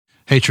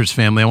Hey, church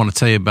family, I want to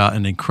tell you about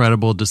an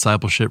incredible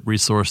discipleship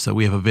resource that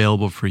we have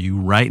available for you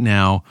right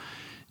now.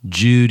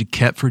 Jude,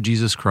 Kept for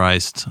Jesus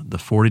Christ, the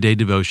 40-day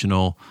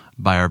devotional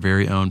by our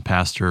very own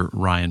pastor,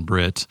 Ryan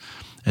Britt.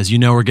 As you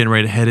know, we're getting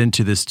ready to head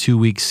into this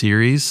 2-week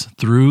series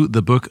through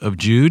the book of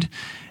Jude.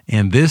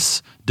 And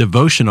this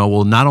devotional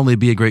will not only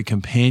be a great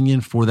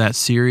companion for that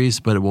series,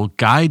 but it will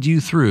guide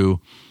you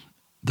through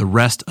the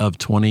rest of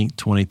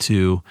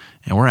 2022,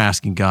 and we're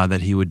asking God that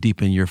He would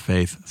deepen your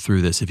faith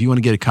through this. If you want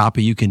to get a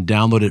copy, you can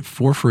download it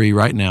for free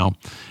right now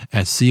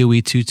at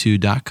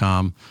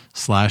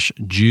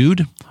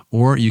coe22.com/Jude,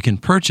 or you can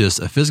purchase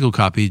a physical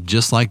copy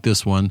just like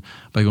this one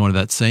by going to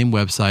that same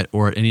website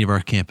or at any of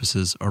our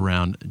campuses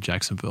around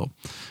Jacksonville.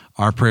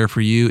 Our prayer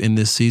for you in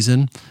this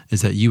season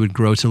is that you would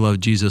grow to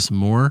love Jesus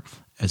more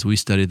as we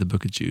study the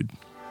book of Jude.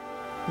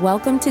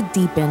 Welcome to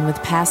Deepen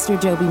with Pastor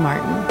Joby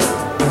Martin.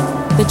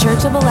 The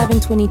Church of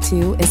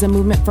 1122 is a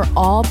movement for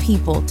all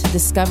people to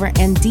discover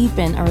and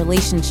deepen a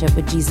relationship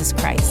with Jesus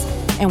Christ.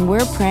 And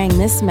we're praying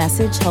this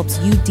message helps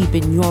you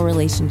deepen your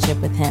relationship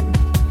with Him.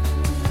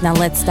 Now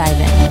let's dive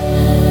in.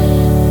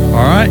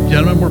 All right,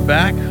 gentlemen, we're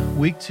back.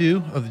 Week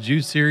 2 of the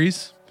Jude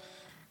series.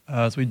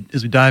 As we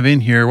dive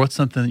in here, what's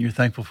something that you're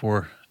thankful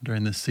for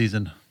during this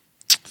season?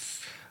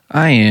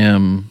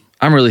 I'm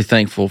really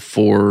thankful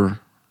for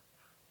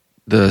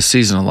the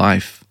season of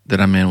life that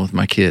I'm in with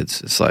my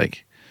kids. It's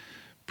like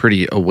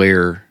pretty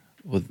aware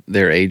with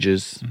their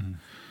ages,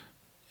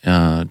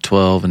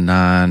 12 and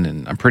 9,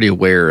 and I'm pretty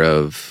aware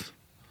of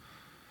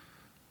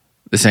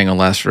this ain't gonna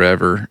last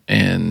forever,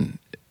 and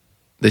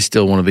they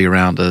still want to be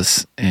around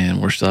us,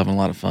 and we're still having a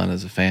lot of fun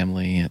as a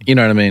family. You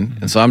know what I mean?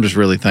 Mm-hmm. And so I'm just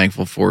really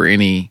thankful for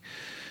any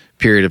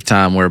period of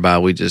time whereby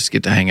we just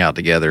get to hang out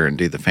together and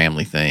do the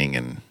family thing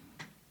and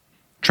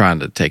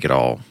trying to take it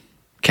all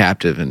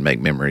captive and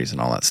make memories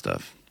and all that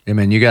stuff. Yeah,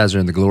 man, you guys are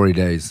in the glory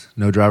days.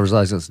 No driver's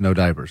license, no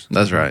diapers.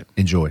 That's right.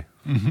 Enjoy.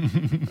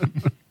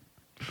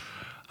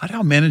 How do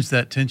I manage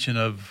that tension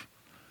of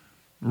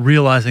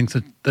realizing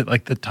that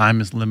like the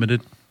time is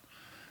limited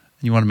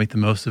and you want to make the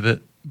most of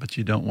it, but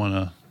you don't want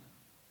to,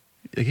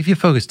 like, if you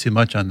focus too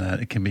much on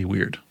that, it can be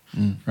weird,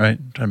 right?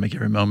 Try to make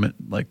every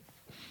moment like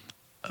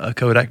a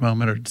Kodak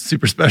moment or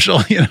super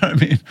special, you know what I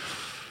mean?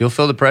 You'll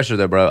feel the pressure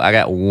though, bro. I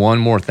got one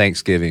more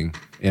Thanksgiving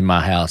in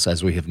my house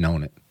as we have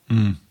known it.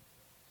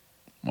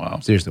 Wow.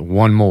 Seriously,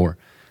 one more,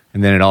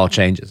 and then it all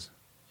changes.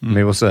 I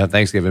mean, we'll still have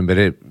Thanksgiving, but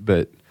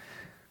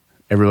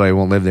everybody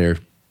won't live there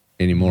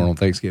anymore on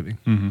Thanksgiving.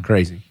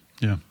 Crazy.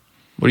 Yeah.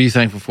 What are you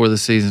thankful for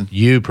this season?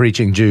 You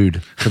preaching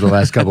Jude for the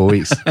last couple of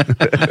weeks.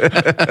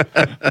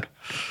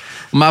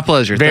 My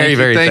pleasure. Very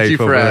Thank you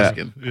thankful for for that.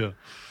 asking. Yeah.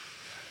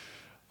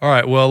 All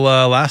right. Well,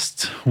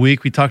 last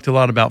week we talked a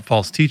lot about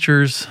false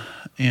teachers,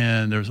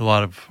 and there was a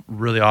lot of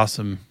really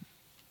awesome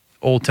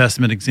Old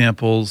Testament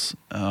examples,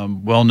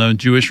 well-known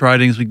Jewish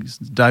writings. We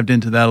dived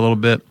into that a little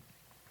bit.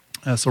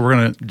 So we're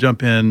going to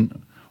jump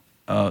in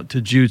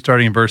to Jude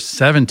starting in verse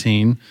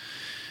 17.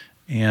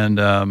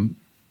 And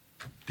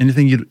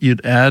anything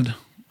you'd add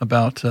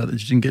about that you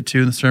didn't get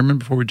to in the sermon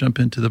before we jump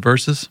into the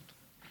verses?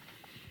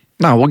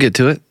 No, we'll get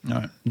to it.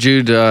 All right.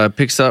 Jude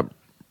picks up,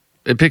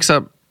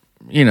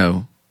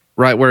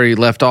 right where he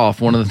left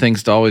off. One of the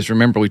things to always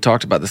remember, we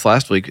talked about this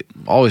last week,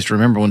 always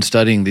remember when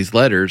studying these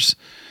letters,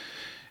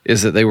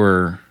 is that they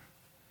were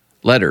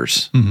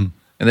letters, and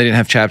they didn't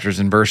have chapters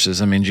and verses.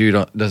 I mean, Jude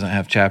doesn't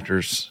have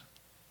chapters.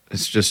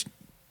 It's just,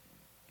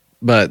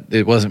 but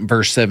it wasn't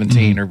verse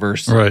 17 or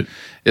verse. Right.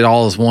 It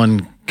all is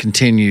one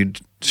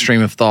continued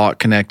stream of thought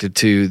connected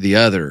to the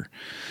other.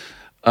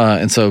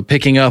 And so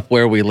picking up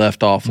where we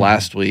left off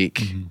last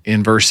week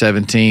in verse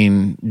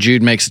 17,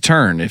 Jude makes a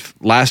turn. If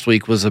last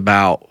week was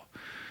about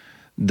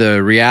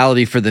the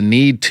reality for the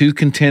need to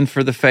contend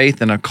for the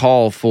faith and a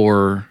call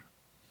for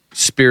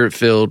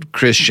Spirit-filled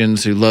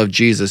Christians who love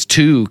Jesus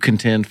to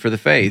contend for the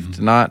faith,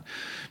 to not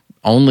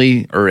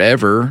only or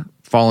ever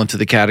fall into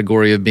the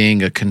category of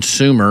being a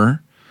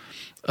consumer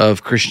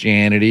of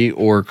Christianity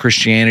or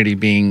Christianity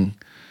being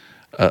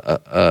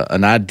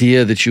an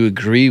idea that you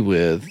agree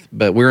with,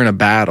 but we're in a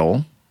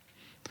battle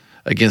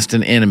against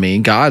an enemy,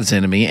 God's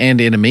enemy, and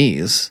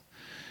enemies.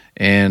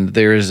 And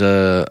there's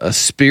a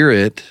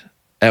spirit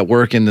at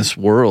work in this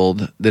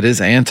world that is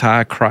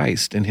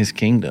anti-Christ in His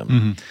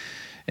kingdom.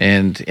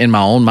 And in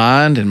my own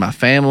mind, in my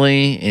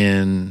family,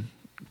 in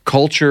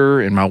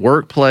culture, in my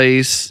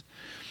workplace,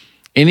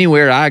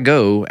 anywhere I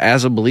go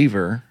as a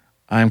believer,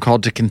 I am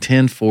called to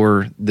contend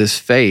for this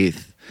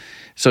faith.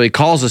 So he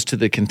calls us to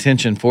the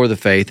contention for the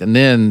faith. And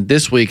then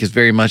this week is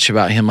very much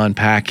about him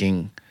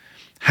unpacking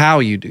how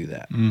you do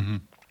that.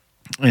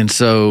 And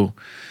so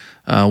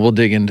we'll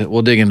dig into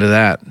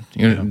that.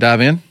 You want to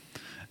dive in?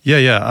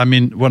 Yeah. I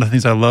mean, one of the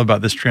things I love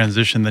about this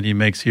transition that he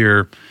makes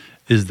here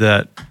is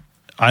that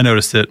I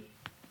noticed it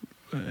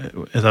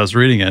as I was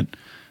reading it,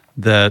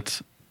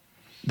 that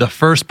the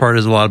first part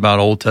is a lot about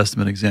Old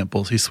Testament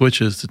examples. He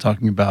switches to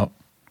talking about,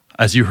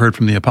 as you heard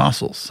from the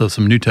apostles, so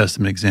some New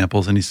Testament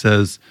examples, and he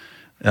says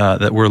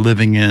that we're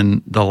living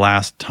in the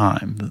last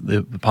time.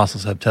 The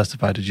apostles have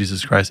testified to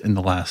Jesus Christ in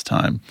the last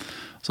time.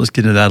 So let's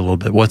get into that a little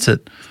bit. What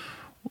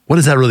what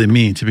does that really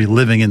mean to be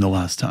living in the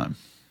last time?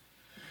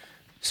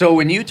 So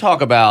when you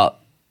talk about,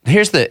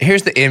 here's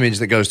the image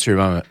that goes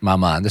through my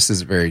mind. This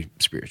is very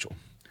spiritual.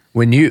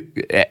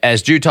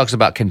 As Jude talks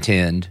about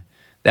contend,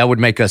 that would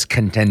make us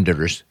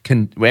contenders.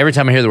 Every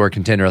time I hear the word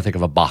contender, I think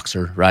of a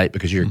boxer, right?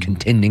 Because you're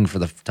contending for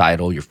the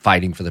title, you're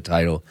fighting for the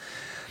title.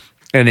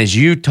 And as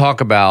you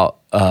talk about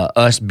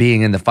us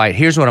being in the fight,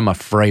 here's what I'm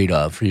afraid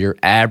of for your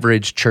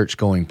average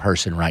church-going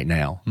person right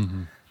now.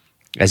 Mm-hmm.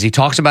 As he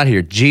talks about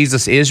here,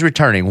 Jesus is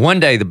returning. One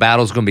day the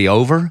battle's going to be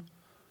over, and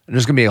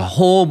there's going to be a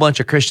whole bunch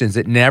of Christians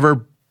that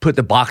never put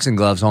the boxing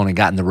gloves on and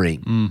got in the ring.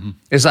 Mm-hmm.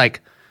 It's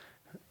like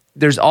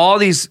there's all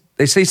these,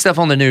 they see stuff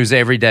on the news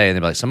every day, and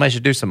they're like, somebody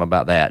should do something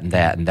about that and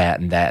that and that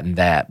and that and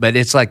that. But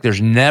it's like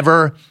there's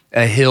never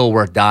a hill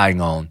worth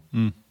dying on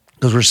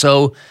because we're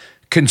so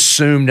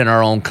consumed in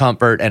our own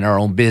comfort and our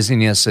own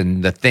busyness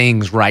and the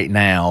things right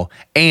now,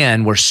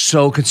 and we're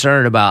so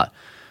concerned about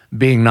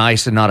being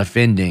nice and not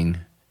offending.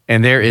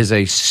 And there is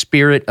a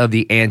spirit of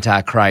the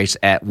Antichrist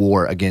at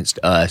war against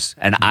us.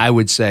 And I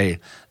would say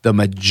the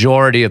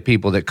majority of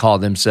people that call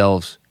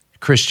themselves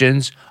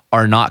Christians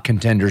are not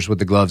contenders with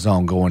the gloves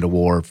on going to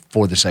war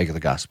for the sake of the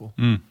gospel.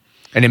 And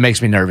it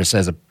makes me nervous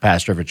as a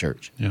pastor of a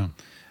church. Yeah,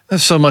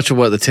 that's so much of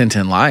what the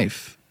 1010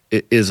 life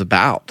is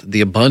about.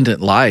 The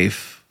abundant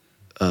life,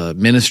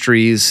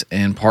 ministries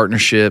and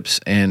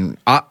partnerships and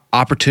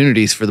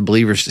opportunities for the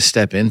believers to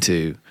step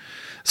into.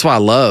 That's why I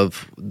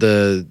love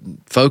the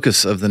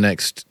focus of the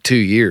next 2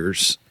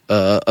 years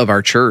of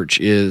our church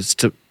is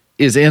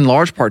in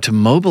large part to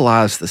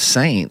mobilize the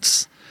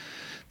saints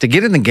to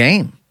get in the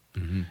game,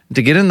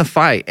 to get in the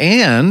fight.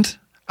 And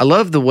I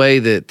love the way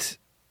that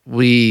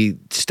we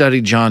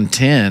study John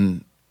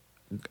 10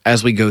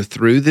 as we go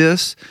through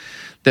this,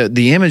 that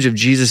the image of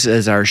Jesus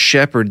as our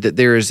shepherd, that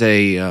there is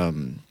a,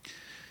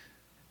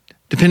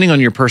 depending on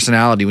your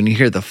personality, when you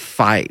hear the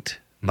fight,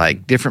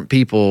 like different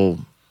people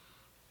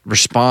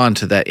respond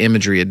to that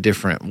imagery a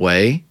different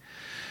way.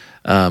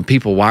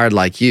 People wired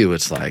like you,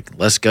 it's like,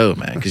 let's go,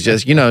 man. Because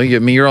just you're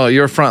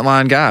a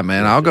frontline guy,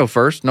 man. I'll go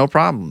first, no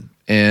problem.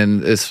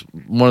 And it's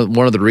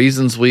one of the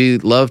reasons we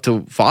love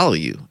to follow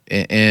you.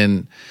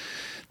 And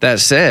that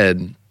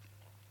said,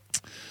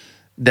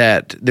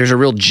 that there's a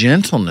real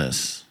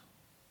gentleness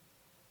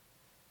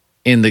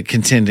in the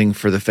contending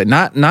for the faith,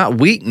 not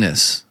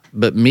weakness,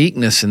 but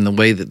meekness in the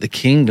way that the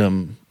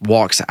kingdom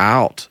walks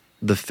out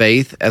the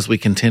faith as we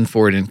contend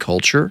for it in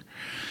culture.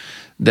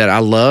 That I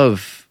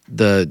love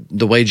the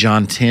way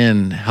John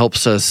 10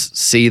 helps us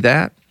see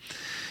that.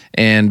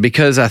 And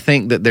because I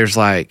think that there's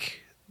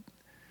like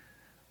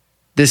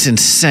this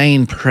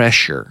insane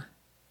pressure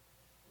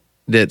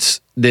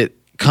that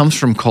comes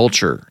from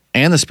culture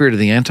and the spirit of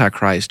the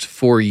Antichrist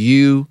for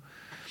you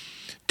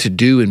to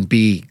do and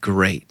be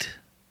great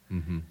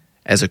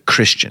as a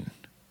Christian.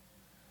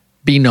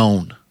 Be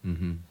known.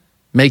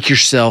 Make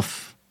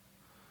yourself,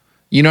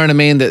 you know what I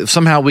mean? That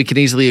somehow we can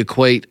easily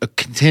equate a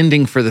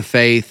contending for the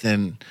faith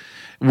and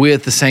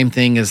with the same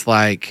thing as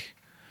like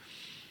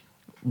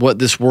what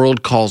this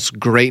world calls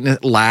greatness,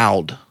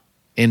 loud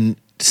and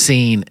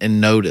seen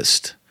and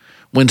noticed.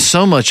 When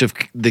so much of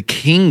the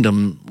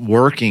kingdom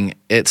working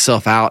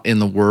itself out in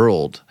the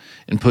world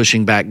and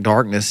pushing back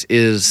darkness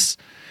is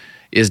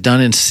done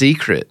in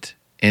secret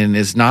and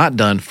is not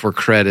done for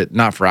credit,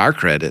 not for our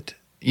credit.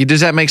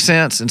 Does that make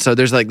sense? And so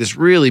there's like this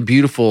really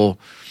beautiful,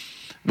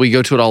 we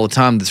go to it all the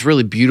time, this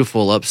really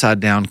beautiful upside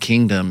down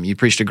kingdom. You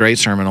preached a great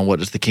sermon on what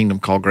does the kingdom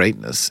call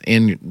greatness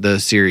in the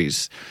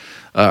series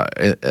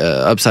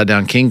Upside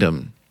Down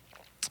Kingdom.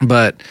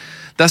 But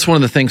that's one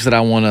of the things that I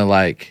want to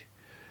like,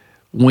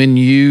 when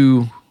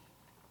you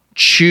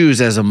choose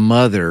as a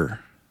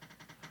mother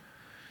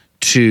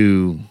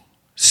to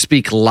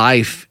speak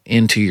life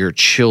into your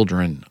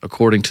children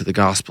according to the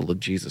gospel of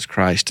Jesus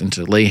Christ and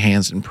to lay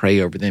hands and pray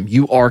over them,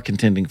 you are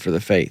contending for the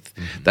faith.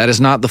 That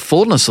is not the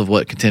fullness of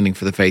what contending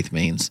for the faith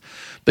means,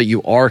 but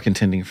you are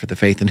contending for the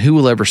faith. And who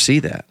will ever see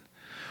that?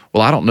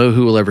 Well, I don't know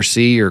who will ever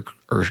see or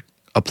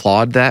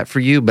applaud that for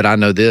you, but I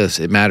know this,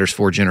 it matters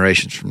 4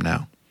 generations from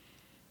now.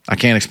 I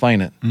can't explain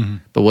it,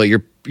 but what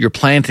you're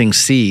planting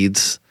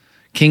seeds,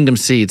 kingdom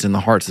seeds in the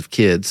hearts of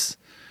kids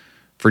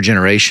for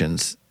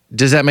generations.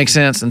 Does that make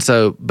sense? And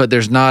so, but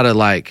there's not a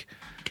like,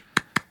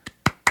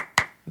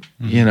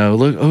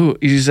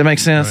 look, does that make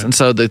sense? Right. And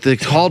so the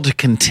call to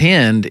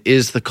contend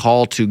is the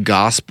call to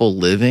gospel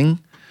living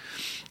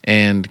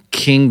and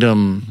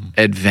kingdom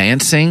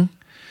advancing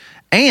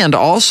and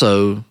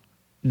also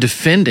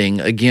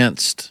defending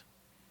against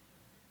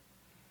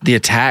the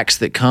attacks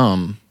that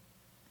come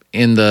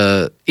in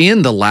the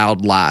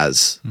loud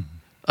lies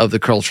of the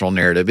cultural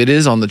narrative. It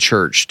is on the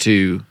church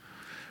to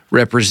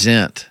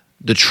represent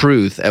the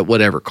truth at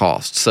whatever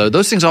cost. So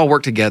those things all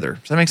work together.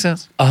 Does that make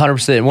sense?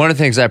 100%. One of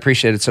the things I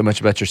appreciated so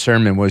much about your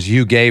sermon was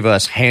you gave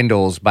us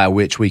handles by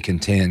which we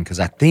contend. Because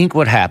I think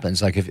what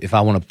happens, like if I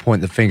want to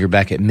point the finger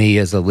back at me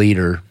as a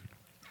leader,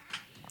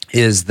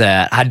 is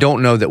that I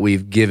don't know that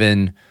we've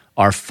given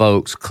our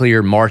folks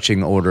clear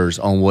marching orders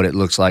on what it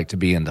looks like to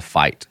be in the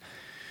fight.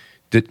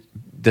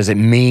 Does it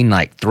mean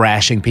like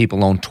thrashing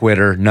people on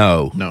Twitter?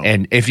 No.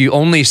 And if you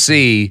only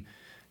see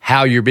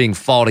how you're being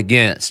fought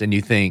against and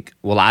you think,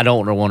 well, I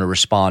don't want to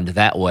respond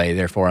that way,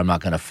 therefore I'm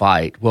not going to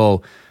fight.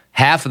 Well,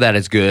 half of that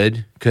is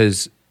good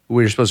because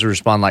we're supposed to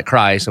respond like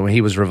Christ, and when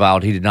he was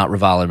reviled, he did not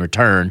revile in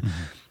return.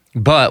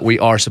 But we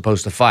are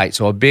supposed to fight.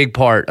 So a big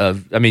part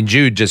of,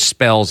 Jude just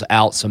spells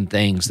out some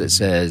things that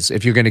says,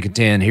 if you're going to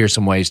contend, here's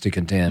some ways to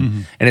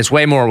contend. And it's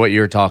way more what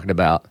you're talking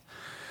about.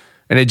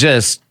 And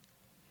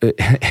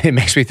it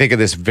makes me think of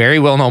this very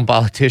well-known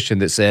politician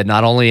that said,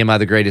 not only am I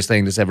the greatest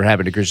thing that's ever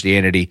happened to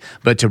Christianity,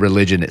 but to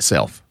religion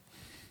itself.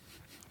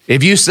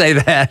 If you say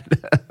that,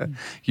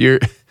 you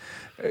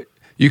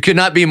could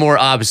not be more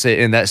opposite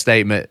in that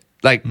statement.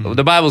 Like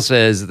the Bible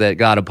says that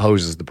God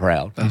opposes the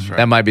proud. That's right.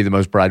 That might be the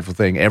most prideful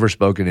thing ever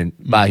spoken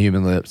by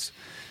human lips.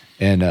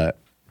 And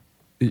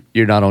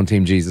you're not on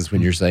Team Jesus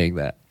when you're saying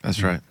that.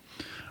 That's right.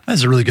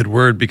 That's a really good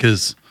word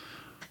because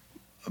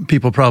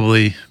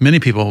many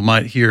people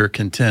might hear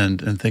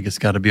contend and think it's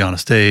got to be on a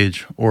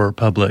stage or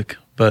public,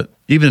 but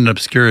even in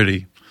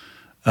obscurity,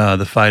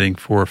 the fighting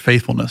for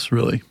faithfulness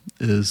really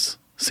is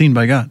seen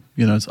by God.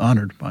 It's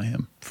honored by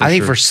him. I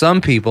think for some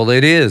people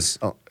it is.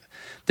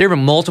 There were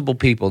multiple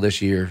people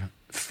this year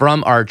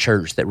from our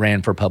church that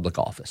ran for public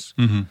office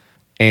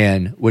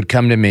and would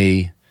come to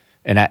me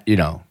and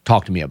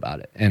talk to me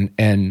about it.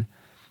 And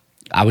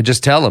I would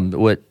just tell them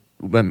what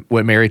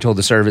Mary told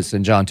the servants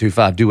in John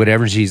 2:5, do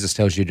whatever Jesus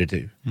tells you to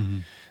do.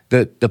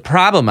 The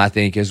problem, I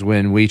think, is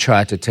when we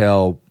try to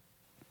tell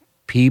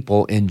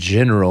people in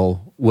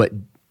general what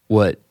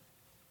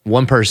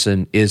one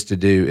person is to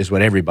do is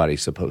what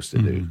everybody's supposed to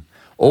do.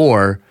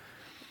 Or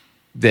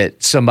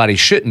that somebody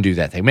shouldn't do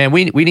that thing. Man,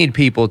 we need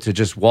people to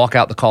just walk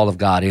out the call of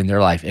God in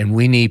their life, and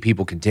we need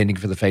people contending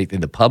for the faith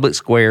in the public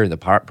square, in the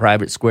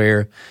private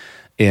square,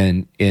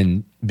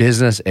 in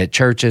business, at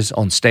churches,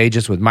 on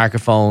stages with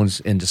microphones,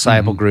 in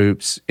disciple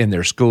groups, in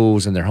their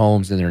schools, in their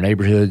homes, in their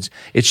neighborhoods.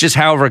 It's just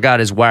however God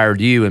has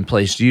wired you and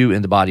placed you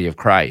in the body of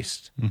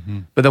Christ.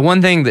 But the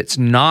one thing that's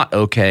not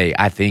okay,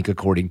 I think,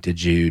 according to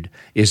Jude,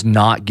 is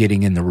not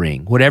getting in the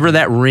ring, whatever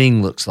that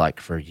ring looks like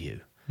for you,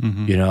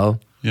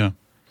 Yeah.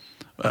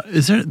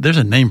 There's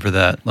a name for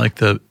that, like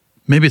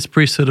maybe it's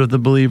priesthood of the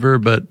believer,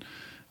 but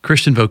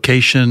Christian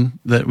vocation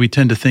that we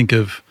tend to think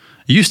of.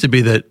 It used to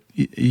be that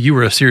you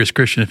were a serious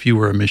Christian if you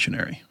were a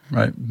missionary,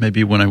 right?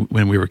 Maybe when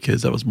we were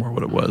kids, that was more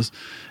what it was.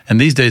 And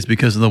these days,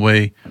 because of the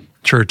way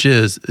church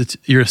is,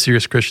 you're a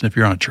serious Christian if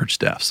you're on a church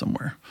staff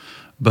somewhere.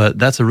 But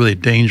that's a really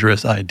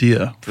dangerous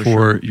idea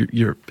for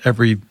your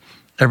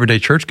everyday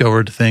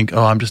churchgoer to think,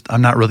 oh,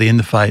 I'm not really in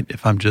the fight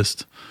if I'm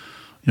just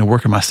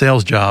working my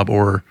sales job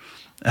or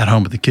at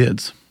home with the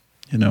kids,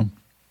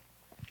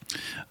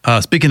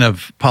 Speaking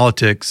of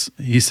politics,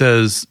 he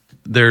says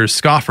there's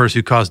scoffers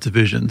who cause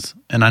divisions.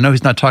 And I know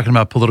he's not talking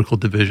about political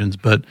divisions,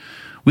 but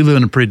we live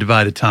in a pretty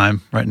divided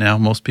time right now.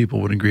 Most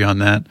people would agree on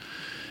that.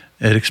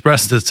 It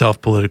expresses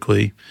itself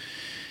politically.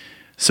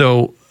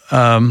 So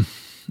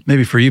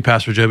maybe for you,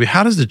 Pastor Joby,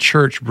 how does the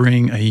church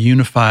bring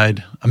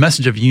a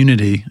message of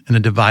unity in a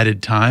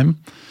divided time?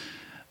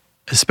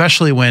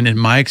 Especially when, in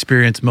my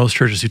experience, most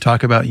churches who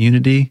talk about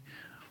unity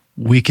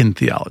weaken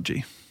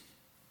theology.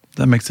 Does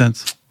that make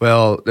sense?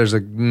 Well, there's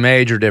a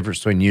major difference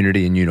between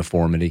unity and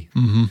uniformity.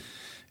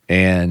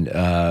 And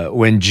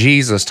when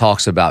Jesus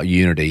talks about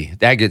unity,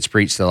 that gets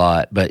preached a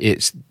lot, but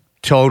it's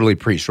totally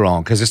preached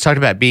wrong because it's talking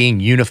about being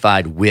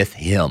unified with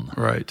him.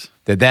 Right.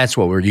 That's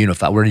what we're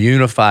unified. We're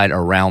unified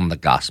around the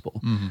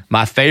gospel.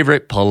 My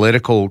favorite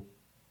political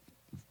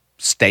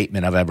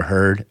statement I've ever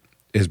heard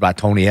is by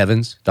Tony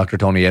Evans. Dr.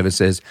 Tony Evans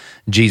says,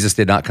 Jesus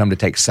did not come to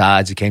take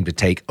sides, he came to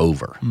take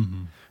over.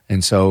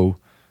 And so,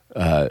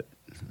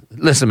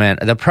 listen, man,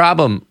 the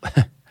problem,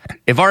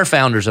 if our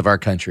founders of our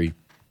country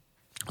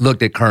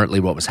looked at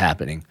currently what was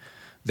happening,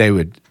 they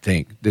would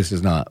think this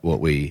is not what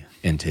we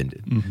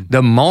intended.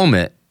 The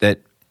moment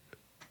that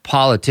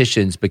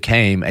politicians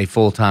became a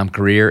full-time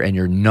career and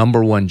your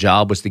number one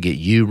job was to get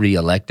you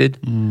reelected,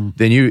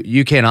 then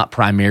you cannot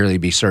primarily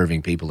be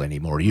serving people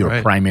anymore. You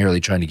are primarily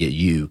trying to get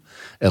you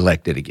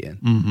elected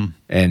again.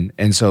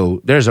 And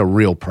so there's a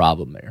real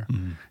problem there.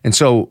 And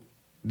so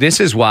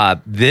this is why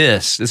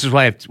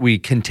we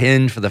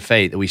contend for the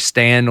faith, that we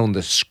stand on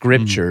the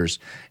scriptures,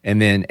 and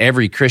then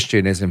every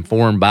Christian is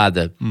informed by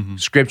the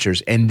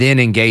scriptures and then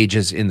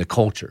engages in the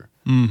culture.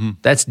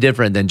 That's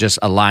different than just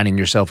aligning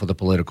yourself with a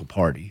political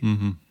party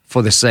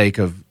for the sake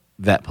of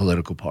that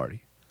political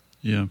party.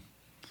 Yeah.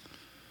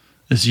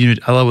 It's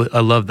unity.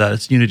 I love that.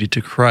 It's unity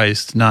to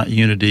Christ, not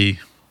unity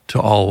to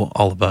all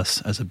of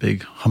us as a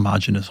big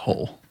homogenous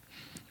whole.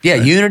 Yeah,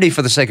 unity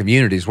for the sake of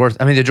unity is worth.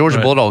 The Georgia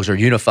Bulldogs are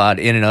unified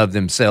in and of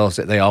themselves,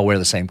 that they all wear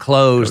the same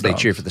clothes, they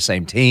cheer for the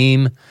same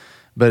team,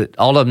 but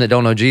all of them that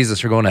don't know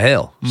Jesus are going to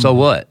hell. So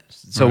what?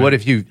 So what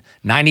if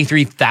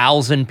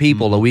 93,000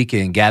 people a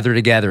weekend gather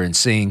together and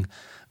sing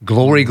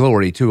glory,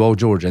 glory to old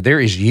Georgia?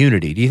 There is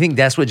unity. Do you think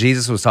that's what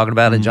Jesus was talking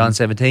about in John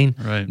 17?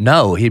 Right.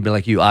 No, he'd be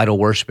like, you idol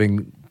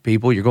worshiping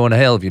people, you're going to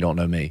hell if you don't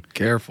know me.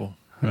 Careful.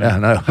 Yeah, I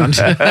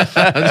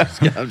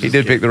know. He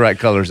did pick the right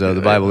colors, though.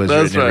 The Bible is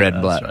written in red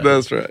and black.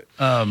 That's right.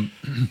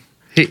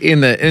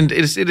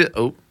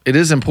 It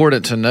is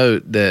important to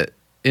note that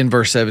in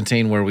verse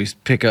 17, where we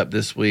pick up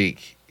this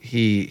week,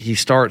 he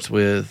starts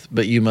with,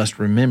 "But you must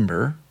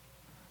remember,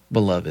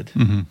 beloved."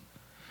 Mm-hmm.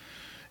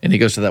 And he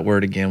goes to that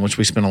word again, which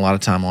we spent a lot of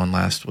time on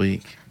last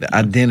week. The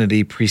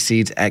identity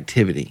precedes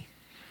activity.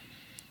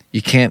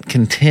 You can't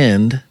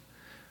contend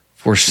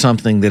for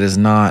something that is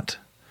not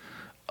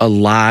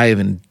alive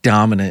and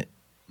dominant.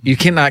 You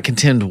cannot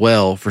contend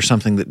well for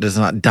something that does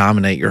not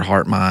dominate your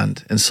heart,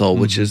 mind, and soul,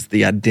 which is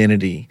the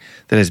identity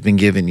that has been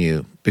given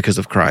you because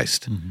of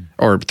Christ,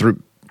 or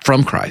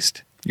from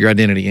Christ, your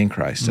identity in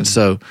Christ. And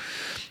so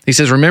he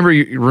says,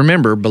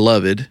 remember,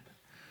 beloved,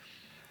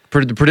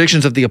 the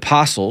predictions of the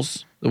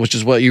apostles, which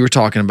is what you were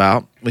talking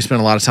about. We spent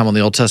a lot of time on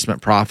the Old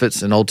Testament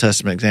prophets and Old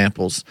Testament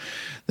examples.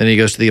 Then he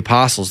goes to the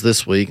apostles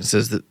this week and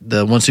says that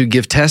the ones who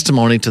give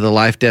testimony to the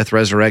life, death,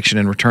 resurrection,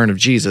 and return of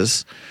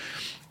Jesus,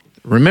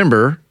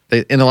 remember,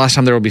 in the last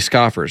time there will be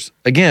scoffers.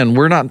 Again,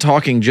 we're not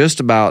talking just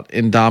about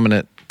in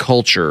dominant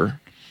culture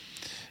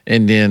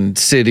and in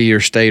city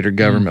or state or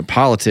government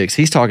politics.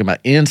 He's talking about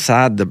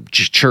inside the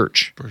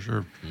church. For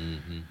sure.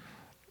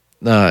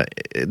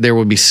 There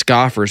will be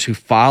scoffers who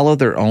follow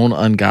their own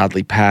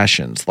ungodly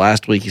passions.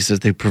 Last week he says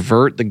they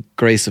pervert the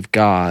grace of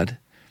God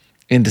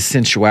into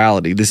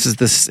sensuality.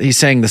 He's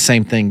saying the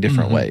same thing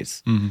different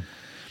ways.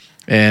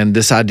 And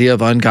this idea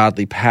of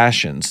ungodly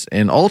passions,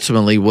 and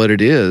ultimately what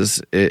it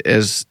is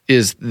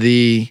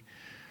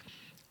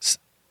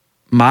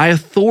my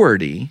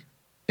authority.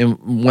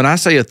 And when I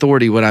say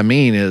authority, what I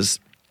mean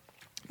is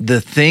the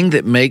thing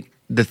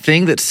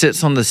that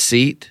sits on the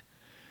seat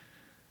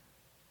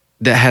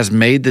that has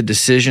made the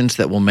decisions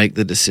that will make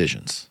the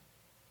decisions,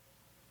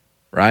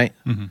 right?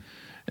 And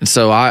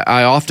so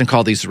I often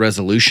call these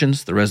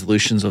resolutions, the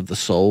resolutions of the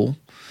soul,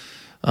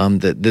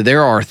 that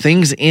there are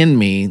things in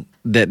me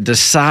that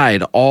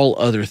decide all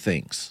other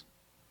things.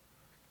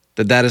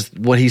 That is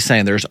what he's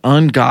saying. There's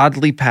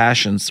ungodly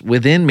passions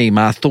within me.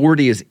 My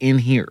authority is in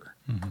here.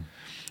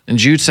 And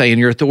Jude's saying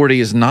your authority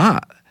is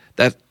not.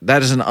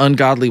 That is an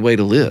ungodly way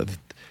to live.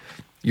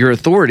 Your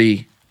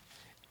authority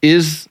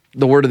is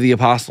the word of the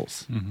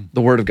apostles,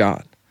 the word of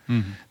God.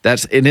 And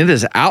it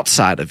is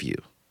outside of you.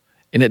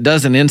 And it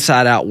does an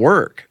inside-out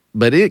work,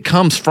 but it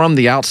comes from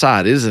the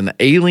outside. It is an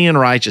alien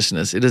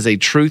righteousness. It is a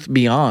truth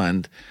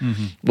beyond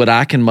what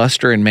I can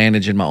muster and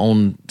manage in my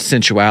own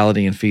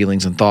sensuality and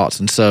feelings and thoughts.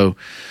 And so,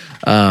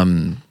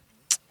 in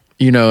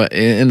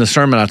the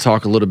sermon, I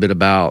talk a little bit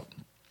about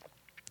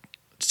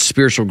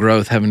spiritual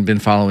growth, having been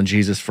following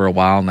Jesus for a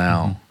while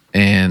now,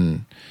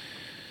 and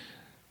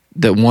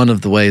that one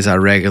of the ways I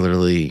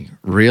regularly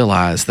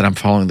realize that I'm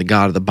following the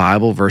God of the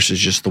Bible versus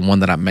just the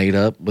one that I made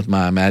up with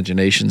my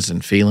imaginations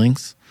and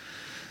feelings,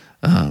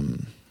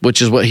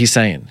 which is what he's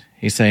saying.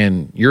 He's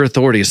saying your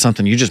authority is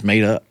something you just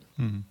made up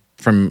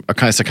from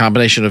it's a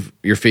combination of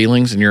your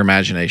feelings and your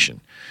imagination.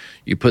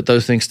 You put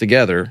those things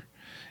together,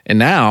 and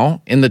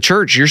now in the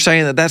church, you're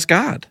saying that that's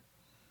God.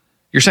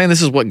 You're saying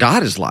this is what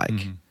God is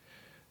like.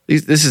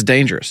 This is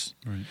dangerous.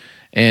 Right.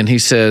 And he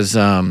says,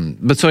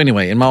 but so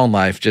anyway, in my own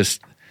life,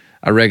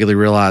 I regularly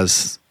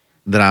realize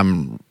that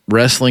I'm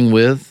wrestling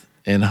with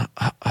and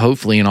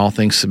hopefully in all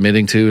things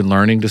submitting to and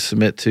learning to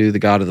submit to the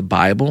God of the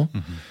Bible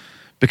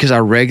because I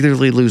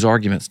regularly lose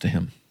arguments to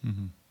him.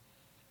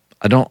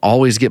 I don't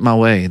always get my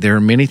way. There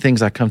are many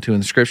things I come to in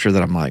the scripture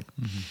that I'm like,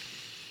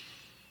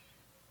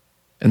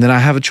 and then I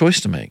have a choice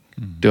to make.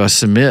 Do I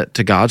submit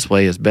to God's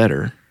way is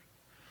better,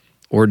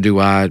 or do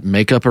I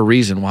make up a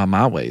reason why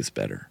my way is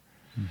better?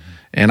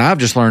 And I've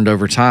just learned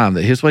over time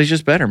that his way is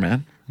just better,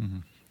 man.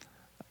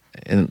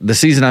 And the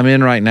season I'm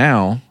in right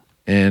now,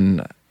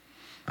 and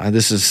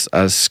this is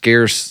I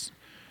scarce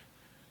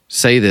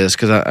say this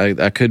because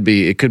it could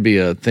be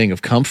a thing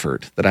of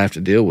comfort that I have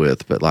to deal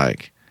with, but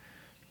like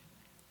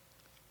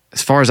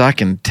as far as I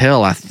can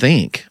tell, I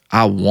think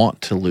I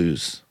want to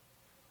lose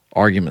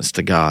arguments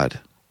to God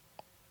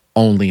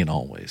only and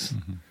always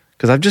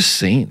because I've just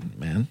seen,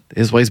 man,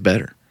 his way's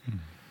better,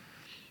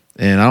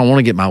 and I don't want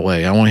to get my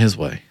way. I want his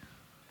way.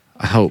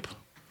 I hope.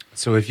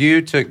 So if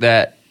you took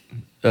that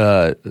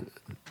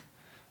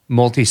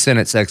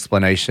multi-sentence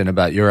explanation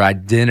about your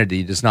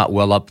identity does not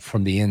well up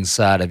from the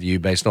inside of you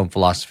based on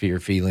philosophy or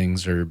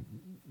feelings or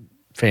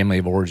family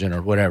of origin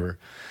or whatever,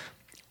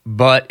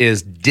 but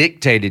is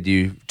dictated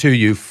to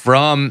you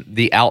from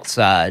the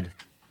outside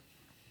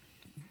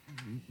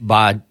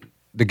by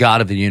the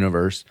God of the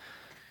universe.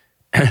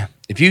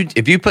 If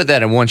you put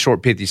that in one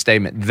short pithy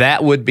statement,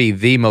 that would be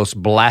the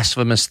most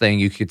blasphemous thing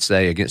you could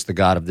say against the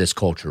God of this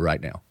culture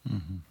right now.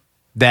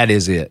 That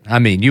is it. I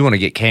mean, you want to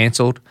get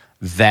canceled?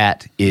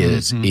 That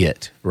is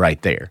it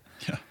right there.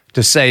 Yeah.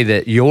 To say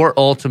that your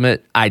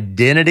ultimate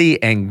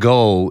identity and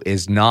goal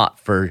is not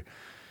for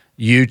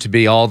you to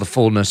be all the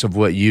fullness of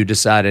what you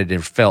decided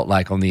and felt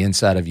like on the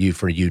inside of you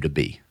for you to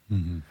be,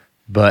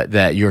 but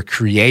that your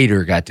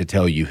creator got to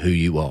tell you who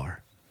you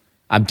are.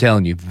 I'm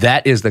telling you,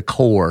 that is the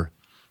core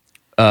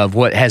of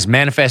what has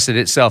manifested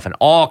itself in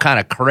all kind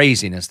of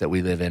craziness that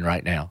we live in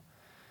right now.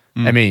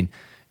 I mean,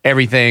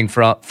 everything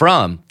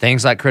from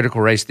things like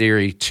critical race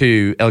theory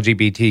to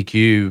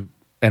LGBTQ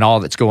and all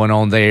that's going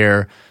on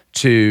there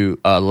to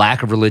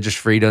lack of religious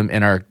freedom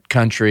in our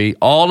country.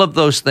 All of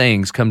those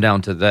things come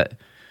down to that.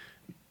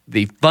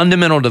 The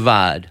fundamental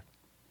divide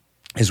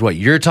is what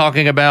you're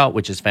talking about,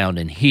 which is found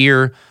in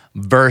here,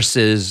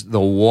 versus the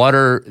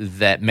water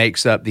that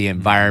makes up the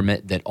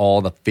environment that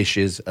all the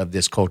fishes of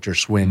this culture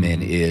swim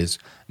in is,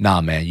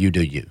 nah, man, you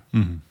do you.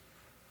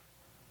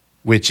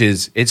 Which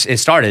is, it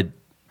started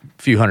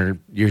a few hundred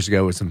years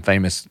ago with some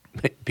famous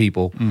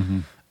people,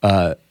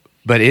 but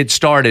it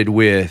started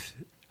with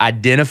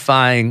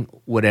identifying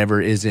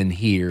whatever is in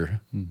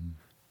here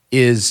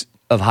is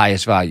of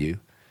highest value.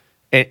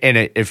 And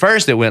at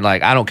first it went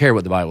like, I don't care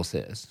what the Bible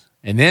says.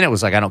 And then it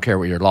was like, I don't care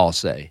what your laws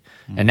say.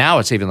 And now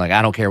it's even like,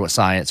 I don't care what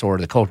science or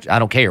the culture, I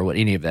don't care what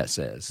any of that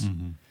says.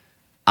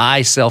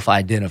 I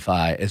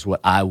self-identify as what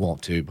I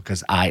want to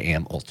because I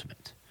am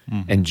ultimate.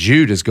 And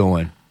Jude is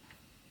going,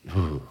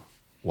 ooh,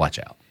 watch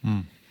out.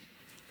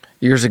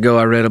 Years ago,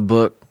 I read a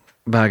book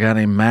by a guy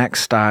named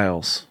Max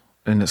Stiles,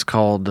 and it's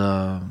called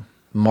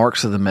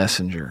Marks of the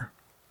Messenger.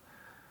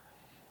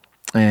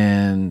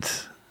 And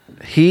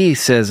he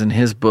says in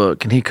his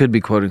book, and he could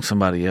be quoting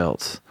somebody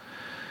else,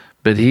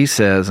 but he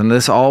says, and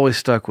this always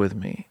stuck with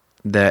me,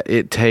 that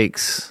it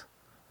takes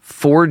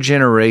 4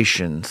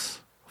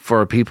 generations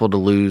for a people to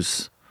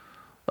lose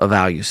a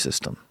value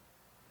system.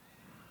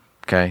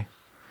 Okay?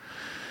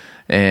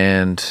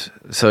 And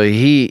so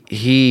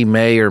he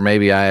may, or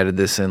maybe I added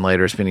this in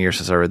later, it's been a year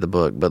since I read the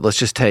book, but let's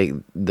just take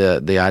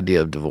the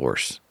idea of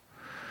divorce.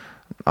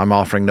 I'm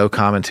offering no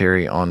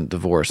commentary on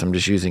divorce. I'm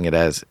just using it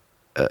as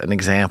an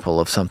example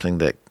of something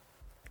that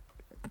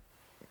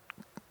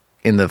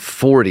in the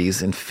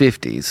 40s and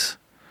 50s,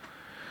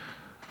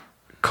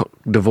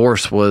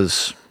 divorce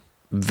was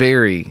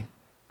very,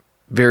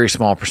 very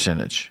small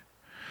percentage.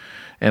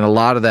 And a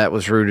lot of that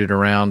was rooted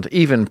around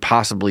even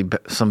possibly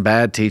some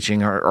bad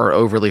teaching or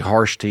overly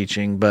harsh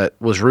teaching, but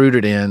was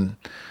rooted in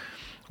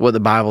what the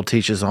Bible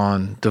teaches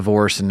on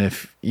divorce. And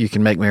if you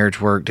can make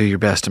marriage work, do your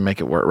best to make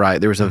it work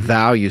right. There was a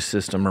value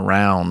system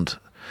around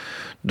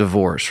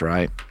divorce,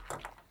 right?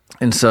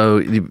 And so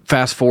you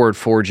fast forward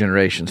 4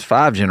 generations,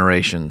 5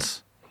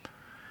 generations,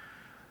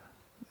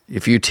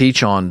 if you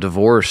teach on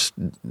divorce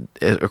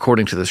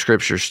according to the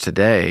scriptures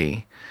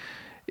today,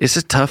 it's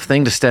a tough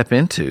thing to step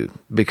into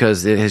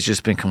because it has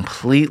just been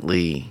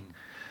completely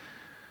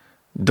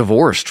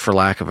divorced, for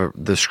lack of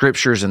the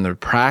scriptures and the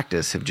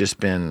practice have just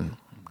been,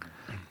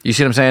 you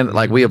see what I'm saying?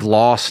 Like we have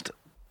lost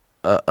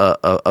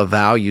a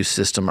value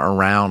system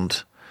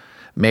around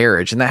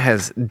marriage, and that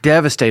has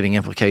devastating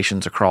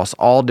implications across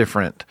all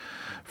different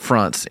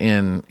fronts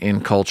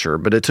in culture.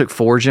 But it took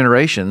 4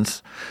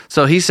 generations.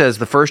 So he says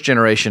the first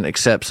generation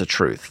accepts the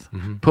truth.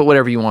 Put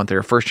whatever you want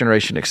there. First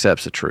generation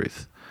accepts the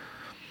truth.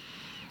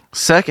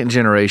 Second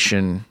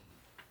generation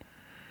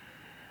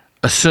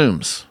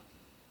assumes.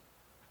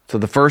 So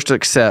the first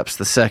accepts,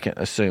 the second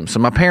assumes. So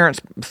my parents,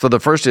 so the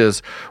first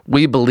is,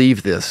 we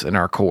believe this in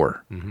our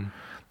core.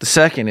 The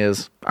second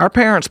is, our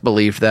parents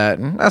believe that,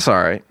 and that's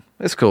all right.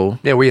 It's cool.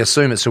 Yeah, we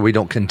assume it so we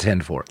don't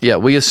contend for it. Yeah,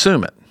 we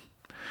assume it.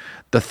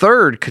 The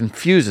third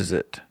confuses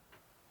it,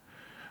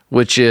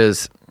 which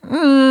is,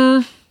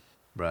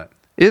 right.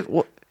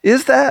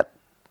 Is that,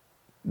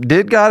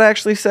 did God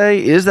actually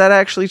say, is that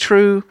actually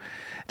true?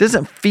 It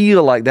doesn't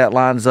feel like that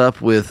lines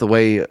up with the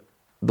way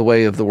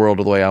of the world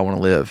or the way I want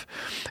to live.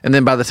 And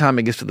then by the time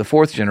it gets to the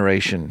 4th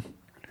generation,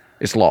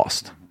 it's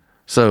lost.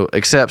 So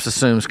accepts,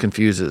 assumes,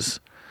 confuses,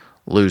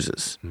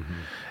 loses.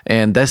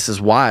 And this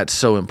is why it's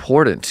so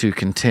important to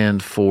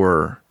contend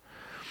for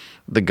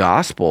the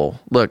gospel.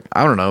 Look,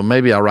 I don't know,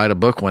 maybe I'll write a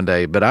book one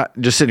day, but I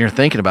just sitting here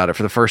thinking about it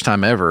for the first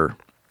time ever,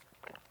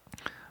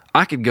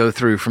 I could go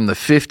through from the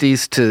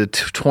 50s to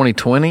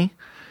 2020,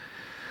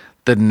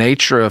 the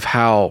nature of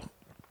how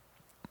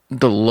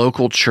the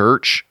local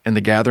church and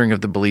the gathering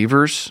of the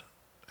believers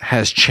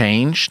has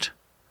changed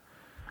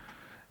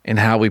and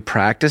how we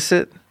practice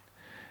it,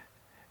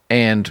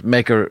 and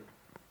make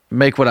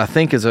what I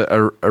think is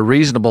a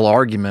reasonable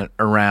argument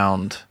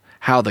around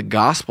how the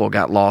gospel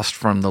got lost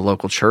from the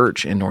local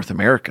church in North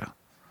America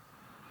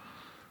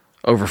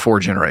over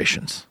 4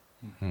 generations.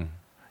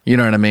 You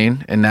know what I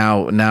mean? And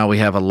now we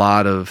have a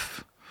lot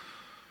of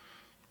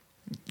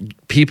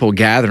people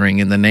gathering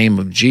in the name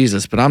of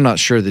Jesus, but I'm not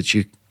sure that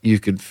you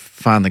could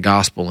find the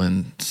gospel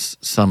in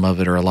some of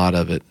it or a lot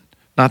of it.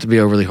 Not to be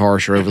overly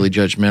harsh or overly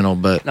judgmental,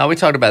 but... No, we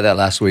talked about that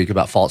last week,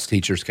 about false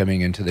teachers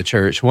coming into the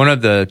church. One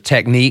of the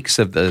techniques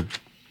of the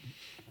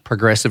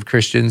progressive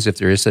Christians, if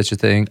there is such a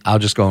thing, I'll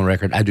just go on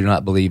record, I do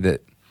not believe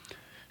that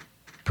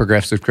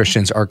progressive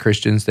Christians are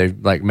Christians. They've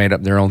made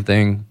up their own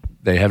thing.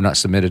 They have not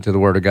submitted to the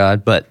Word of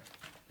God. But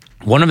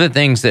one of the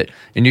things that,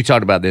 and you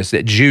talked about this,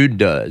 that Jude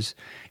does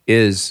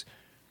is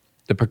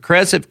the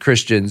progressive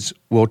Christians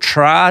will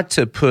try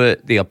to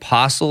put the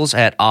apostles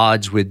at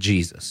odds with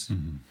Jesus.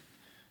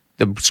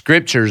 The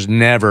scriptures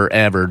never,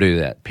 ever do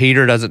that.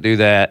 Peter doesn't do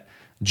that.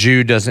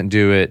 Jude doesn't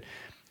do it.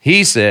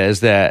 He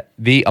says that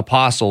the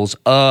apostles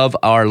of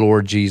our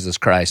Lord Jesus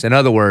Christ. In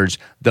other words,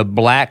 the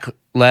black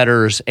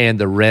letters and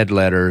the red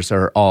letters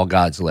are all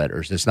God's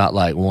letters. It's not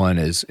like one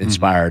is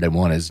inspired and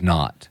one is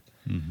not.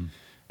 Mm-hmm.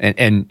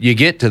 And you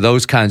get to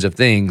those kinds of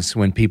things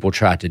when people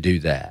try to do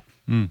that.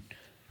 Yeah.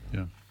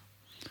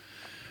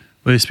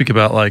 Well, you speak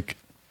about like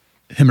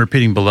him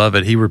repeating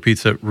beloved, he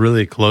repeats it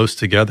really close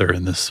together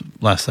in this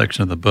last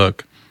section of the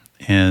book.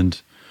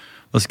 And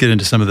let's get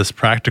into some of this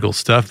practical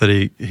stuff that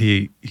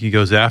he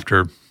goes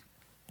after.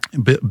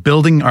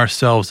 Building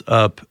ourselves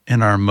up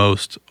in our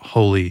most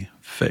holy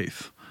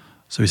faith.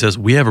 So he says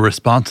we have a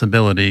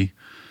responsibility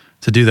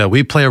to do that.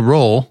 We play a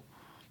role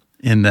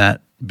in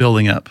that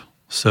building up.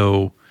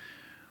 So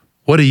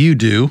what do you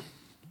do?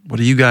 What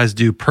do you guys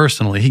do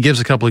personally? He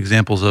gives a couple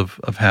examples of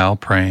how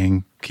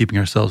praying, keeping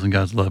ourselves in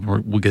God's love.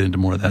 We'll get into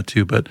more of that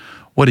too. But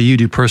what do you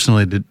do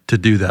personally to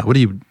do that? What do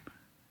you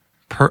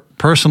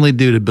personally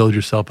do to build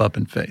yourself up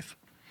in faith?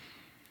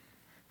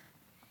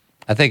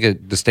 I think a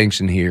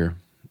distinction here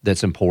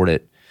that's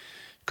important,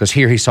 because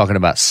here he's talking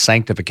about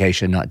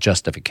sanctification, not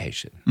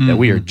justification, that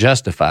we are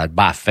justified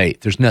by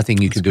faith. There's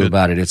nothing you can do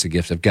about it. It's a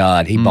gift of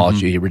God. He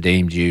bought you. He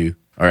redeemed you.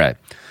 All right.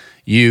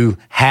 You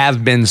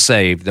have been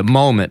saved the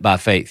moment by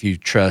faith you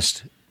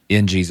trust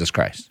in Jesus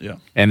Christ. Yeah.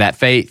 And that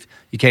faith,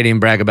 you can't even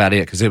brag about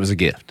it because it was a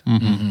gift.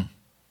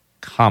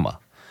 Comma.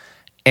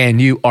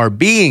 And you are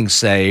being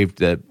saved,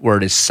 the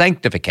word is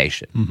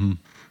sanctification.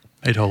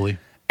 Made holy.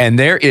 And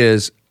there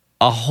is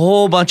a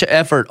whole bunch of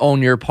effort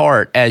on your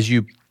part as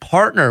you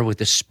partner with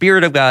the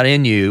Spirit of God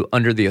in you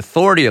under the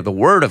authority of the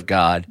Word of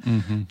God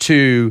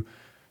to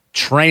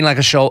train like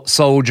a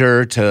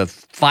soldier, to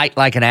fight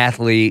like an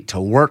athlete,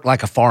 to work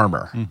like a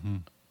farmer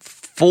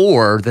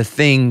for the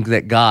thing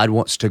that God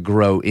wants to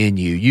grow in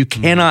you. You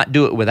cannot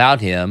do it without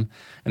Him.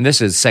 And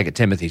this is 2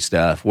 Timothy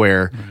stuff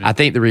where I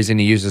think the reason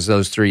he uses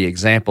those three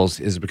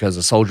examples is because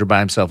a soldier by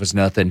himself is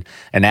nothing.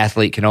 An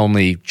athlete can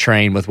only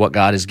train with what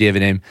God has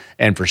given him.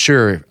 And for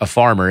sure, a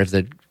farmer,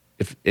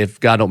 if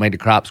God don't make the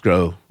crops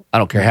grow, I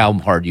don't care how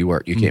hard you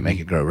work, you can't make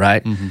it grow,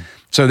 right?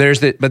 So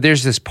there's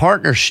this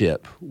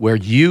partnership where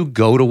you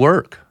go to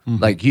work.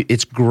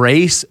 It's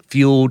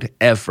grace-fueled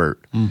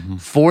effort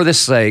for the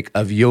sake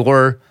of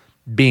your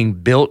being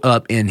built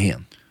up in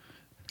Him.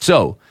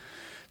 So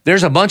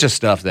there's a bunch of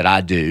stuff that I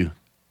do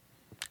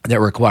that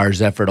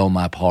requires effort on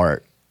my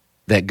part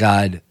that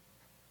God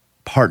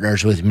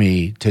partners with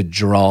me to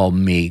draw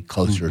me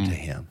closer to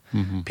Him.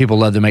 People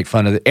love to make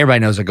fun of it. Everybody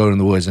knows I go in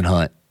the woods and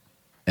hunt,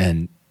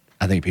 and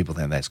I think people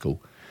think that's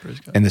cool.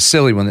 And the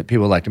silly one that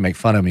people like to make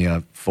fun of me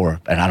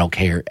for, and I don't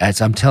care.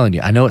 I'm telling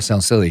you, I know it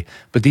sounds silly,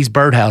 but these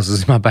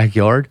birdhouses in my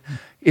backyard,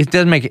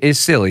 it's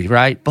silly,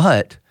 right?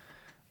 But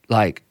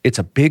like, it's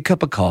a big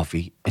cup of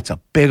coffee. It's a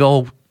big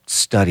old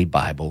study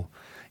Bible.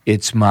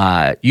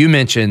 You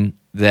mentioned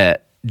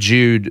that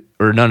Jude,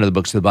 or none of the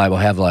books of the Bible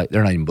have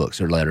they're not even books,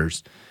 they're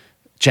letters,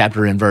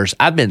 chapter and verse.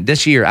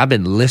 This year, I've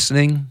been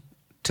listening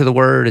to the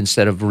word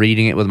instead of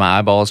reading it with my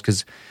eyeballs,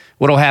 because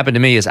what'll happen to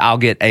me is I'll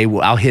hit a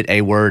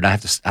word,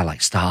 and I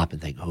stop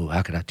and think, oh,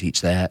 how could I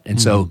teach that?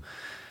 And so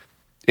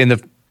in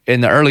the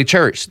early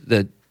church,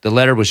 the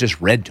letter was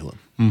just read to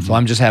them. So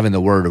I'm just having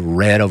the word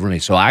read over me.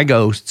 So I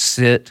go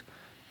sit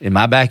in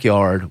my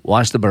backyard,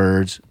 watch the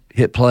birds,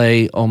 hit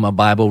play on my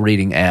Bible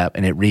reading app,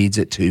 and it reads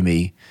it to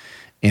me.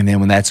 And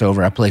then when that's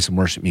over, I play some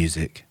worship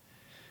music.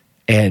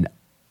 And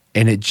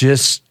it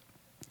does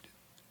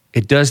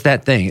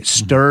that thing. It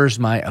stirs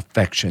my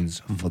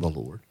affections for the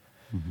Lord.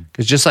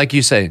 Because just like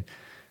you say,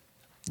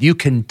 you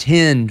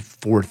contend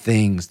for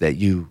things that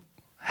you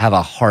have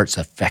a heart's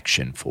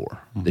affection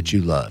for, that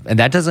you love. And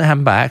that doesn't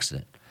happen by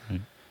accident.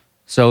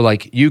 So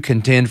like you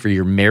contend for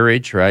your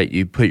marriage, right?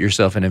 You put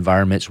yourself in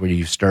environments where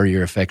you stir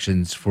your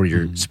affections for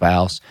your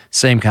spouse.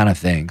 Same kind of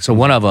thing. So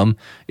one of them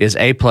is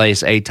a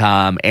place, a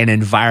time, an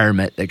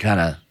environment that kind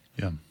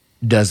of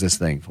does this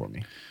thing for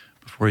me.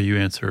 Before you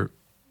answer,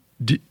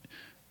 do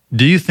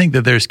you think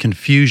that there's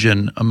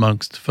confusion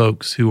amongst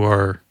folks who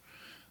are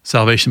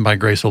salvation by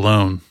grace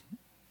alone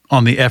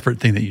on the effort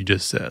thing that you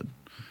just said?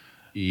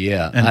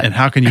 Yeah. And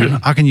how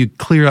can you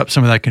clear up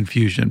some of that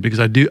confusion? Because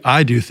I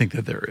do think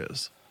that there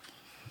is.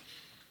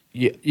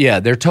 Yeah,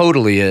 there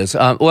totally is.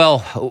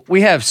 Well,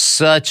 we have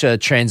such a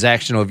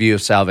transactional view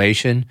of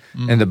salvation,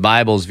 and the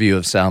Bible's view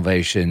of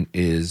salvation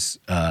is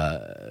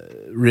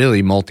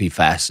really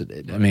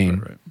multifaceted.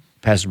 Right.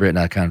 Pastor Britt and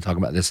I kind of talk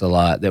about this a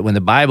lot, that when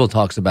the Bible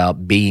talks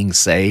about being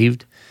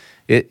saved,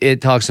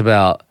 it talks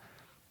about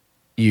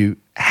you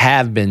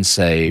have been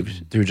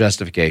saved through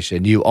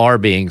justification, you are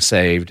being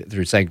saved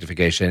through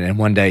sanctification, and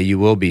one day you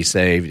will be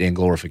saved in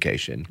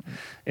glorification.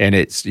 And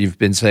you've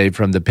been saved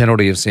from the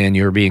penalty of sin,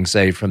 you're being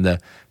saved from the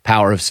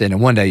power of sin,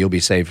 and one day you'll be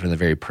saved from the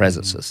very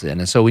presence of sin.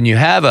 And so when you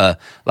have a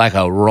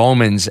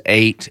Romans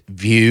 8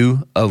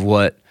 view of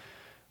what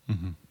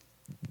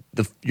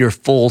your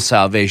full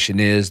salvation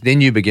is,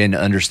 then you begin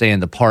to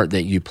understand the part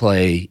that you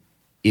play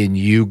in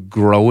you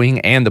growing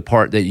and the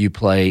part that you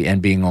play in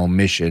being on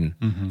mission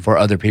for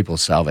other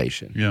people's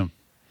salvation. Yeah.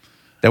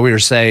 That we are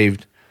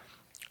saved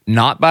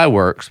not by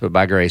works, but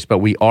by grace, but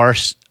we are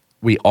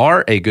we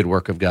are a good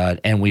work of God,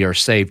 and we are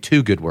saved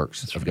to good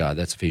works of God.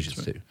 That's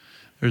Ephesians 2.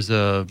 There's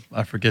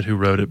I forget who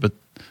wrote it, but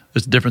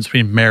there's a difference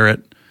between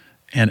merit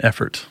and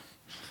effort.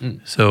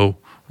 So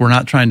we're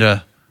not trying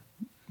to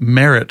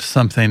merit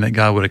something that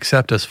God would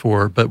accept us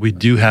for, but we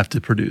do have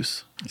to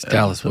produce. It's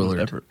Dallas Willard.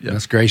 Effort. Yeah.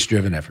 That's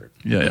grace-driven effort.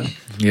 Yeah.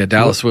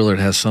 Dallas Willard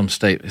has some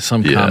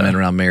comment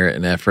around merit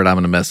and effort. I'm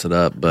going to mess it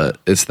up, but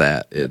it's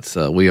that. It's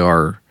we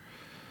are.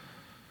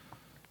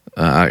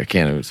 I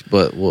can't.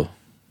 But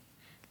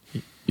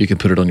you can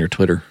put it on your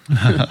Twitter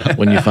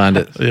when you find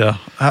it. Yeah.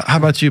 How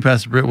about you,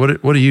 Pastor Britt?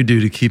 What do you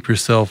do to keep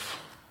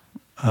yourself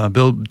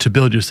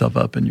build yourself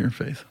up in your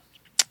faith?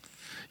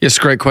 Yes,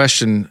 great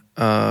question.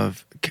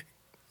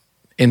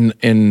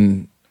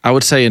 In I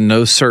would say in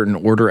no certain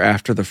order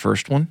after the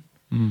first one.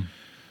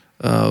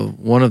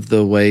 One of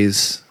the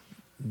ways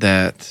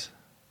that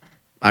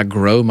I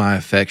grow my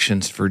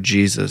affections for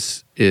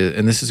Jesus is,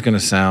 and this is going to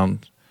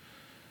sound,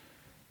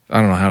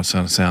 I don't know how it's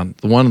going to sound.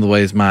 One of the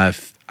ways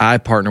I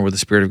partner with the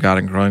Spirit of God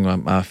in growing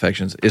my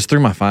affections is through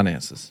my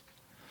finances.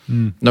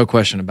 No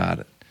question about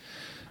it.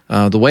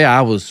 The way I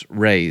was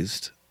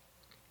raised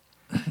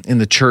in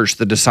the church,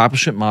 the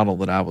discipleship model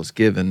that I was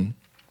given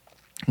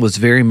was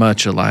very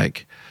much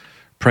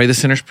pray the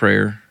sinner's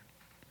prayer,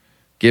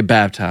 get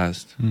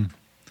baptized,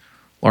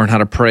 learn how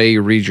to pray,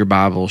 read your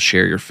Bible,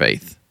 share your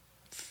faith,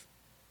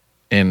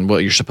 and what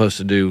you're supposed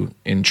to do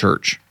in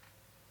church,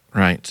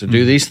 right? So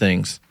do these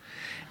things.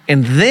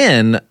 And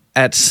then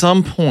at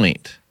some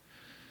point,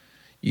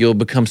 you'll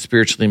become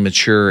spiritually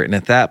mature, and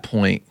at that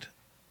point,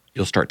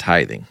 you'll start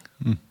tithing.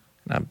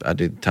 I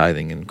did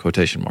tithing in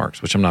quotation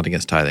marks, which I'm not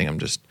against tithing.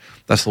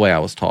 That's the way I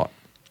was taught.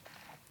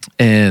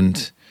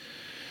 And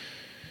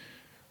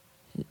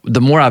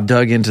the more I've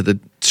dug into the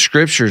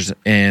scriptures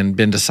and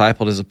been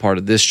discipled as a part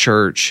of this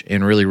church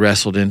and really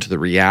wrestled into the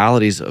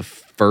realities of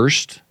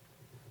first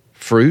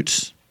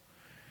fruits,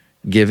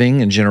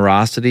 giving and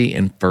generosity,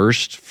 and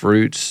first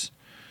fruits,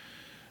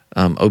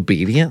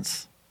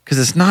 obedience, because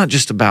it's not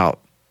just about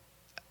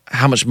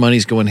how much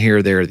money's going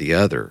here, there, or the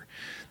other.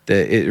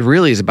 It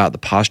really is about the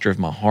posture of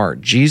my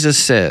heart. Jesus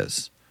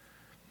says,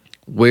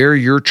 where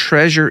your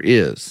treasure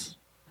is,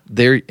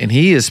 there, and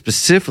he is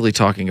specifically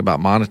talking about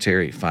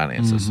monetary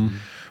finances.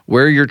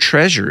 Where your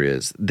treasure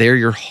is, there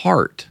your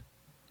heart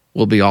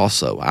will be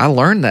also. I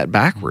learned that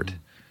backward.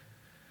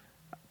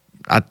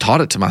 I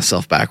taught it to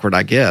myself backward,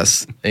 I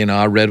guess.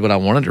 I read what I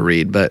wanted to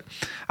read, but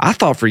I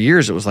thought for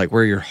years it was like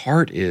where your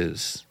heart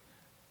is,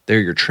 there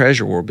your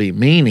treasure will be.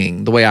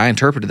 Meaning, the way I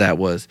interpreted that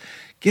was,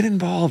 get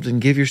involved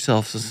and give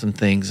yourself to some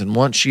things. And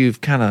once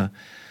you've kind of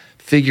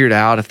figured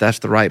out if that's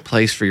the right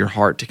place for your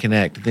heart to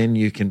connect, then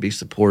you can be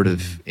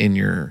supportive in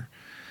your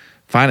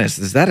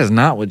finances. That is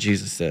not what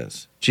Jesus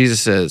says.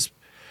 Jesus says,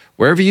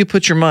 wherever you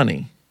put your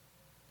money,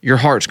 your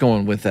heart's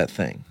going with that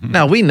thing.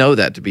 Now, we know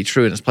that to be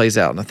true, and it plays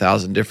out in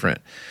 1,000 different.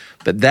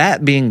 But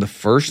that being the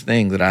first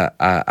thing that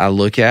I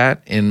look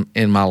at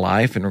in my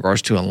life in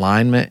regards to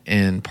alignment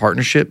and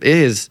partnership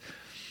is,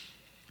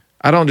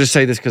 I don't just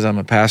say this because I'm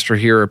a pastor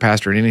here or a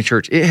pastor in any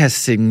church. It has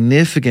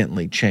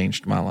significantly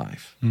changed my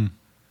life.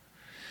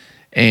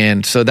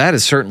 And so that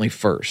is certainly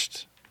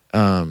first.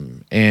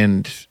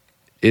 And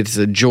it's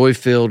a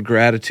joy-filled,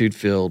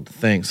 gratitude-filled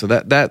thing. So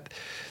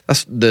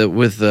that's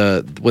with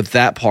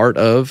that part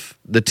of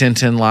the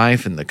 10-10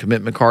 life and the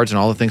commitment cards and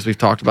all the things we've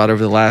talked about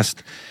over the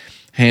last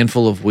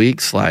handful of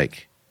weeks,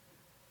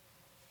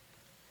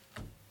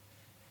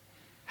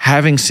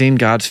 having seen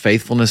God's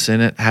faithfulness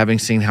in it, having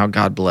seen how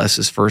God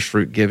blesses first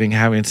fruit giving,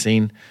 having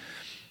seen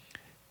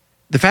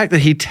the fact that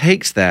he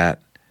takes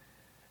that,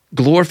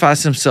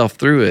 glorifies himself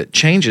through it,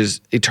 changes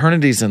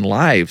eternities and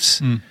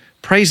lives.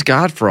 Praise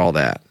God for all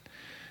that.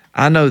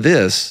 I know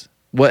this,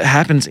 what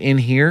happens in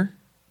here,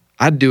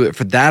 I'd do it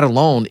for that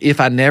alone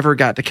if I never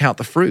got to count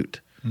the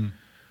fruit.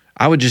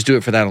 I would just do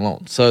it for that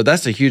alone. So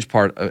that's a huge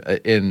part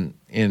in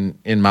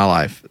my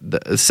life.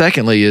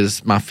 Secondly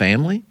is my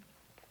family.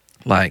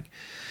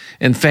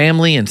 And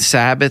family and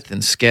Sabbath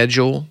and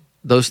schedule,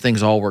 those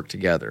things all work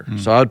together.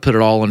 So I would put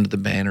it all under the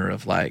banner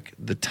of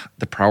the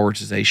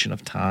prioritization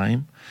of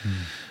time.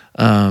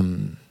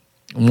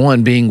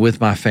 One, being with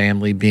my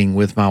family, being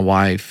with my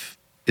wife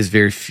is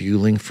very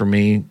fueling for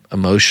me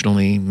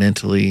emotionally,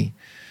 mentally.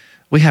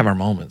 We have our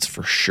moments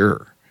for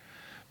sure,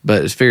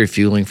 but it's very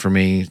fueling for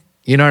me.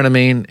 You know what I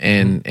mean?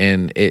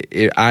 And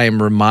I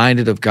am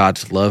reminded of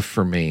God's love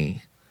for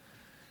me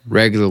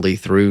regularly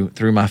through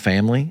my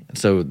family. And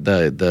so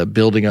the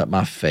building up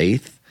my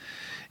faith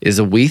is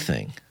a we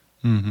thing.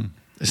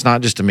 It's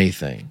not just a me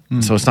thing.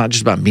 So it's not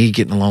just about me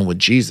getting along with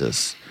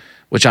Jesus,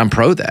 which I'm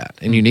pro that.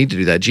 And you need to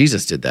do that.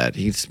 Jesus did that.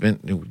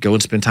 Go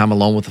and spend time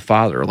alone with the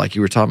Father, like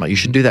you were talking about. You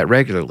should do that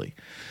regularly.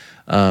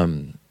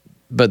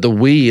 But the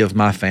we of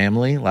my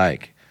family,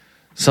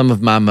 some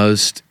of my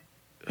most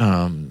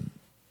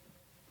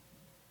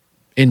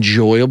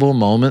enjoyable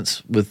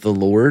moments with the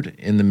Lord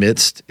in the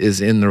midst is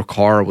in the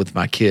car with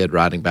my kid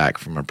riding back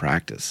from a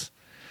practice.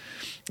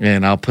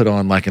 And I'll put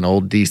on an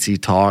old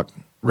DC Talk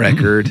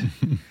record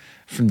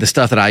from the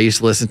stuff that I used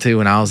to listen to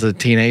when I was a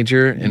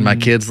teenager, and my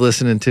kids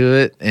listening to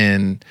it.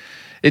 And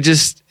it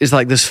just is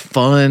like this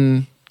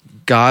fun,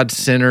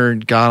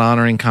 God-centered,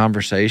 God-honoring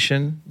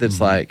conversation that's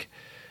like,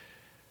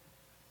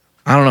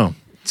 I don't know.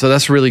 So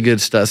that's really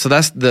good stuff. So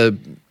that's the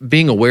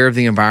being aware of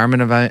the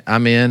environment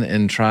I'm in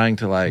and trying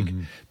to like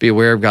be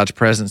aware of God's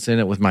presence in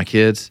it with my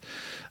kids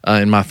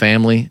and my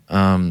family.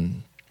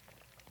 Anytime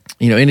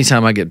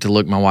I get to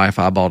look my wife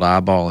eyeball to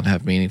eyeball and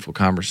have meaningful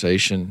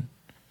conversation,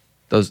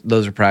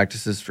 those are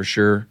practices for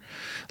sure.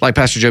 Like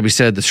Pastor Joby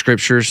said, the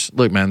scriptures.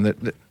 Look, man,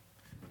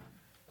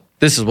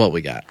 this is what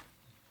we got.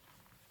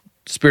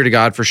 Spirit of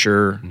God for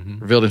sure,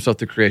 revealed Himself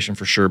through creation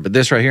for sure. But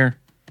this right here,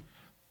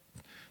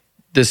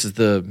 this is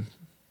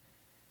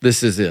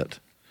it.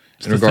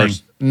 In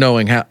regards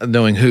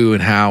knowing who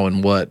and how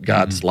and what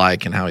God's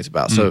like and how He's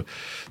about. So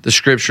the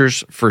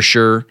scriptures for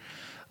sure.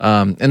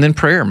 And then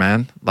prayer,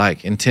 man,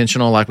 like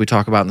intentional, like we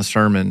talk about in the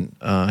sermon.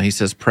 He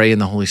says, pray in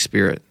the Holy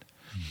Spirit.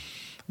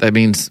 That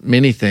means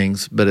many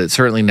things, but it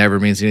certainly never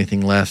means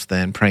anything less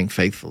than praying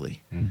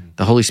faithfully.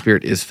 The Holy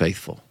Spirit is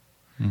faithful.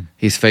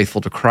 He's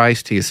faithful to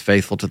Christ. He is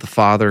faithful to the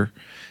Father.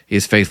 He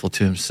is faithful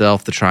to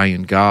Himself, the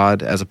triune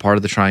God, as a part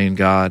of the triune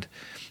God.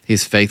 He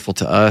is faithful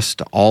to us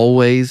to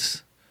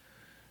always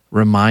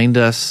remind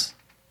us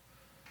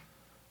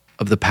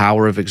of the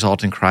power of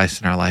exalting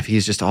Christ in our life. He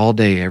is just all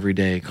day, every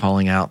day,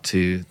 calling out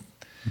to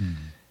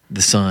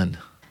the Son,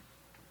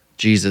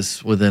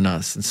 Jesus within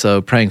us. And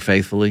so praying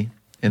faithfully.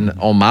 And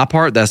on my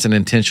part, that's an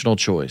intentional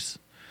choice.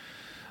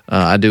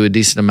 I do a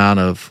decent amount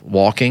of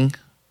walking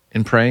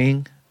and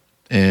praying,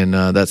 and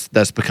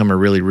that's become a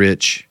really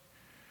rich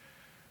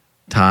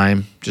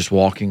time, just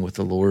walking with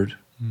the Lord.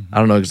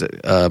 I don't know,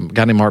 a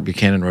guy named Mark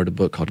Buchanan wrote a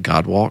book called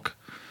God Walk,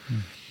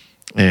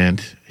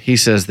 and he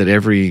says that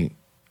every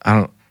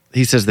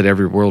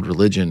world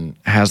religion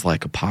has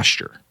like a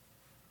posture.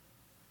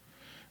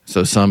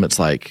 So some it's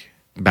like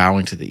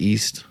bowing to the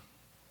east,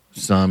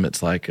 some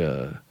it's like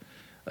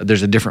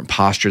there's a different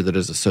posture that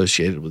is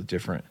associated with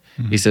different.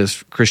 He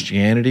says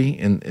Christianity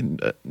in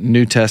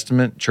New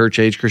Testament church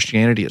age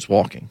Christianity is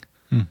walking.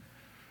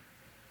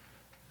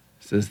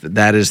 Says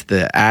that is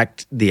the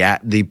act, the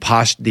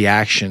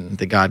action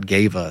that God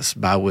gave us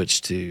by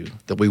which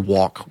that we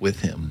walk with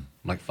Him,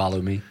 like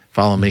follow me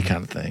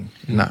kind of thing.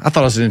 And I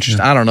thought it was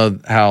interesting. I don't know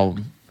how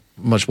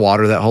much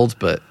water that holds,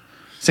 but it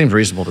seems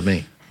reasonable to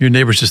me. Your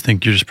neighbors just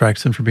think you're just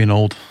practicing for being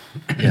old.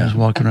 You're just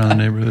walking around the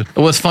neighborhood.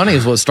 What's funny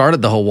is what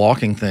started the whole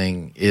walking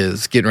thing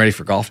is getting ready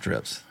for golf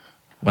trips.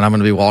 When I'm going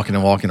to be walking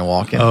and walking and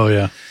walking. Oh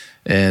yeah.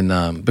 And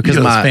because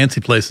you go to those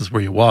fancy places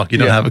where you walk, you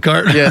don't have a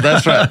cart. Yeah,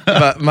 that's right.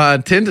 But my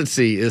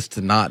tendency is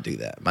to not do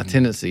that. My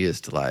tendency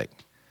is to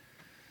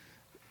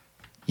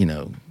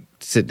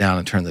sit down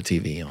and turn the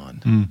TV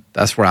on.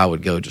 That's where I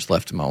would go, just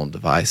left to my own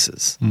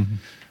devices.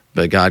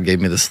 But God gave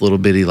me this little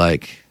bitty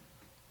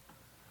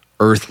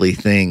earthly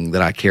thing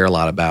that I care a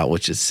lot about,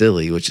 which is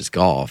silly, which is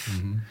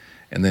golf.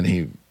 And then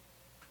you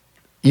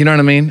know what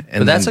I mean?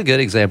 But that's a good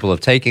example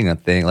of taking a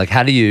thing. Like,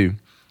 how do you,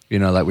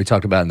 like we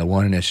talked about in the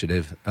One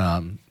Initiative,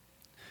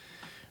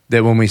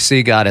 that when we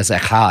see God as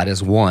Echad,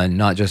 as one,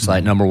 not just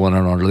like number one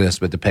on our list,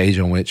 but the page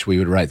on which we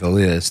would write the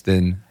list,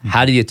 then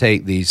how do you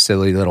take these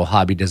silly little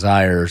hobby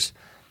desires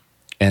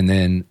and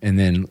then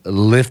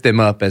lift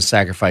them up as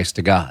sacrifice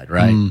to God,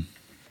 right?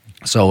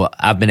 So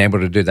I've been able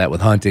to do that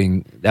with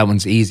hunting. That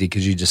one's easy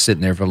because you're just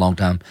sitting there for a long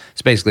time.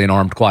 It's basically an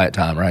armed quiet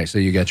time, right? So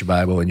you got your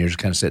Bible and you're just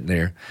kind of sitting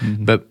there.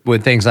 But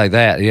with things like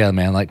that, yeah,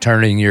 man, like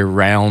turning your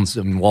rounds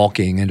and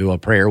walking into a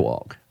prayer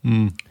walk.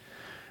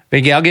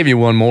 Binky, I'll give you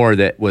one more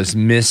that was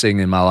missing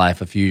in my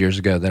life a few years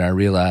ago that I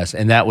realized,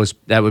 and that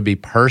would be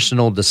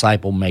personal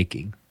disciple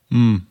making.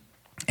 And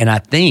I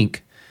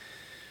think,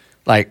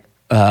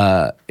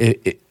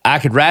 I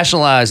could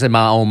rationalize in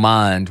my own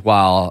mind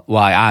why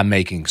I'm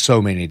making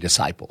so many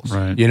disciples.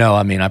 Right.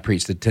 I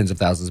preach to tens of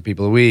thousands of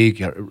people a week,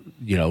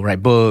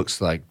 write books,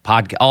 like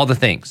podcast, all the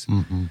things.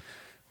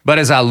 But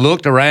as I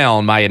looked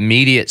around my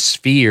immediate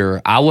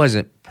sphere, I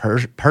wasn't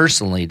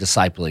personally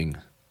discipling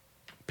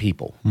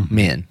people,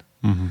 men.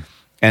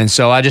 And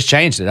so I just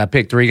changed it. I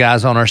picked 3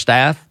 guys on our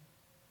staff.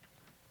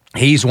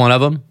 He's one of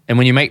them. And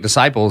when you make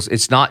disciples,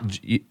 it's not...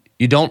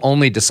 You don't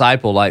only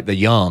disciple like the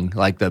young,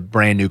 like the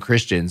brand new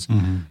Christians,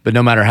 but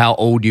no matter how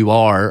old you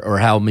are or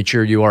how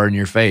mature you are in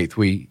your faith,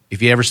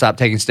 if you ever stop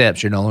taking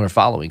steps, you're no longer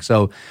following.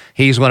 So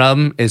he's one of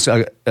them. It's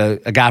a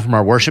guy from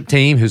our worship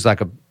team who's like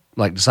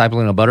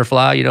discipling a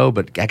butterfly,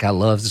 but that guy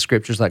loves the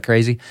scriptures like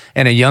crazy.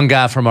 And a young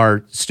guy from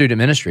our student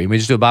ministry. We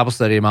just do a Bible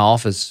study in my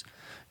office.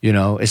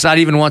 It's not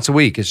even once a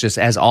week. It's just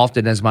as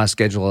often as my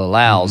schedule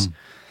allows.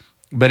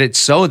 But it's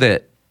so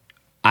that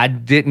I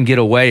didn't get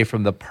away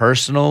from the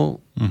personal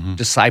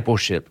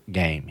discipleship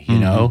game,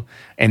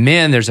 And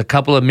then there's a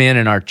couple of men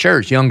in our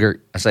church,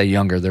 younger, I say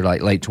younger, they're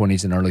like late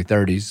 20s and early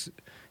 30s,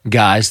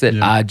 guys that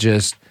I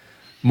just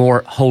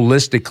more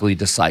holistically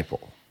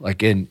disciple,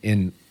 like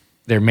in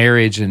their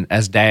marriage and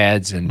as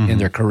dads and in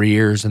their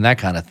careers and that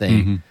kind of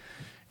thing.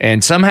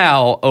 And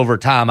somehow over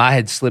time I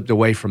had slipped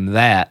away from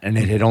that and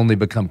it had only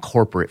become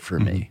corporate for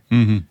me.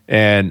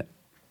 And,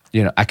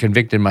 I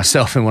convicted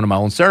myself in one of my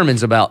own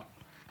sermons about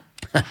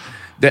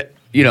that,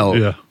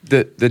 the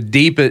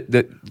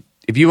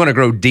if you want to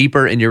grow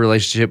deeper in your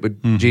relationship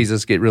with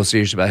Jesus, get real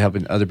serious about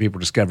helping other people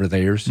discover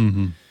theirs.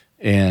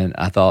 And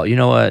I thought, you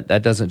know what,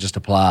 that doesn't just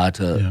apply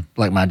to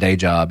like my day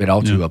job. It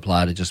ought to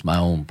apply to just my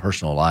own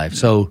personal life.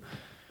 So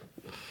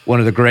one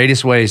of the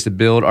greatest ways to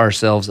build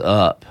ourselves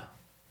up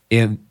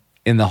in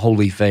the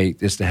holy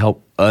faith is to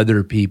help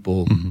other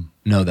people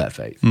know that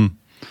faith.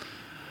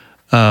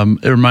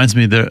 It reminds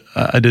me that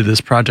I did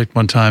this project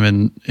one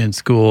time in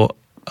school,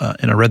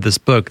 and I read this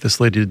book. This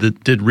lady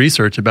did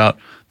research about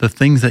the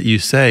things that you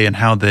say and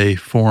how they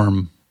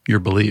form your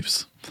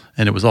beliefs.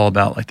 And it was all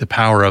about like the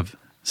power of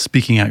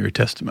speaking out your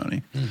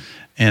testimony.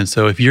 And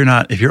so if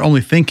you're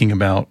only thinking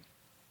about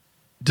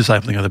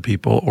discipling other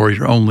people, or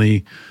you're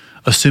only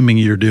assuming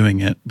you're doing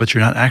it, but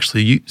you're not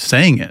actually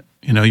saying it,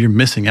 you're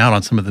missing out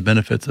on some of the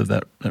benefits of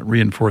that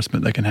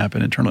reinforcement that can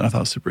happen internally. I thought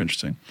it was super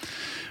interesting.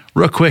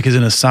 Real quick, as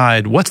an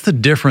aside, what's the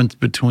difference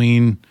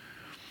between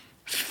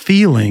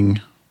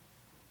feeling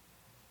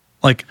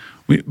like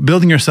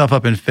building yourself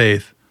up in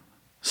faith,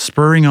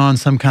 spurring on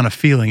some kind of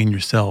feeling in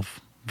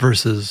yourself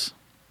versus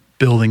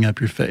building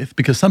up your faith?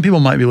 Because some people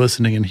might be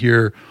listening and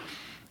hear,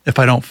 if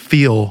I don't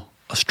feel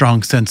a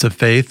strong sense of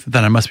faith,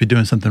 then I must be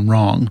doing something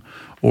wrong,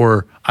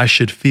 or I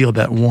should feel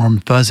that warm,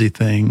 fuzzy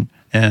thing,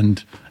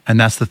 and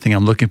that's the thing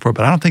I'm looking for.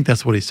 But I don't think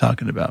that's what he's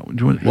talking about.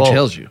 Who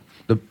tells you?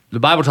 The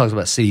Bible talks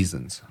about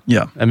seasons.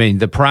 Yeah. I mean,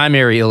 the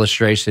primary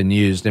illustration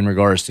used in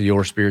regards to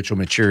your spiritual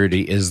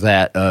maturity is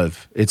that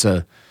of, it's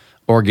a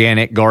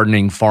organic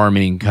gardening,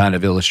 farming kind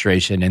of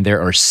illustration, and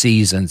there are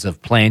seasons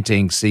of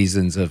planting,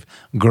 seasons of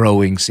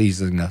growing,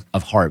 seasons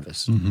of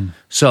harvest.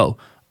 So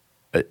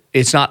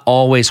it's not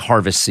always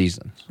harvest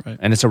season, right.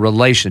 And it's a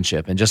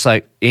relationship. And just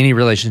like any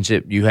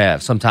relationship you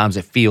have, sometimes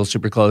it feels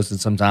super close and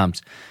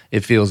sometimes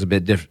it feels a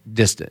bit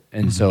distant.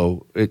 And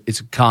so it's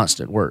a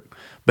constant work.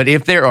 But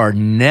if there are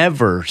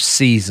never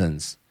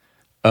seasons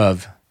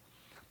of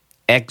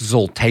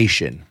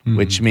exultation,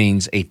 which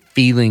means a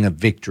feeling of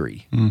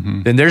victory,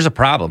 then there's a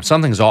problem.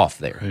 Something's off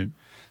there. Right.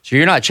 So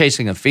you're not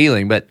chasing a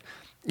feeling, but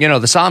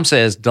the Psalm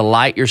says,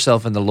 delight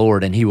yourself in the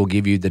Lord and he will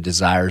give you the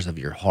desires of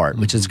your heart,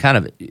 which is kind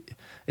of,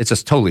 it's a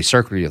totally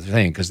circular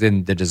thing, because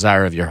then the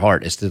desire of your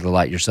heart is to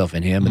delight yourself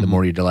in him, and the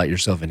more you delight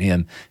yourself in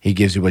him, he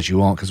gives you what you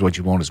want, because what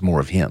you want is more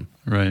of him.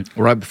 Right.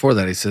 Well, right before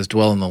that, he says,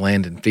 dwell in the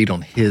land and feed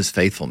on his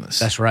faithfulness.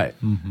 That's right.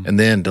 And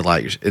then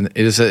delight yourself.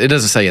 It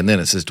doesn't say and then,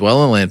 it says,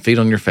 dwell in the land, feed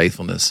on your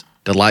faithfulness,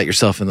 delight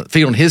yourself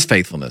feed on his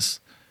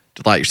faithfulness,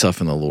 delight yourself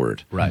in the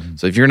Lord. Right.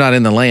 So if you're not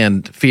in the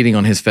land feeding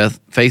on his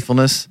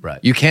faithfulness, right,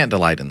 you can't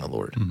delight in the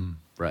Lord.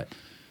 Right.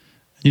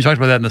 You talked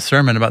about that in the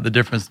sermon, about the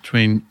difference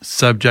between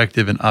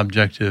subjective and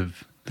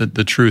objective,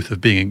 the truth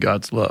of being in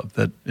God's love,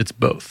 that it's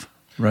both,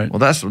 right? Well,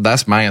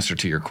 that's my answer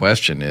to your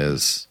question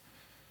is,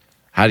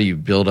 how do you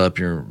build up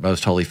your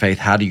most holy faith?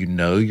 How do you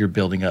know you're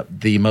building up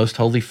the most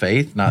holy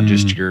faith, not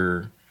just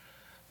your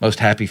most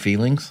happy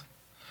feelings?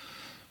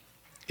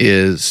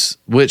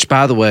 Which,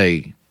 by the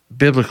way,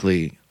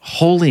 biblically,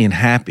 holy and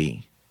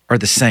happy are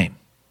the same.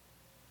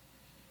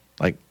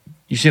 Like,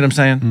 you see what I'm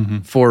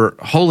saying? For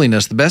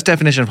holiness, the best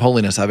definition of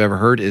holiness I've ever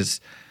heard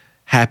is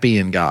happy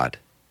in God.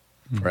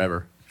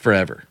 Forever.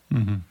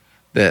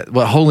 That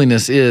what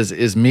holiness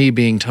is me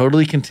being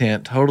totally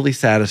content, totally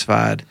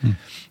satisfied,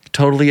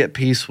 totally at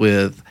peace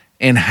with,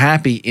 and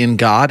happy in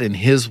God in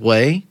his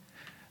way,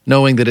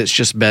 knowing that it's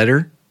just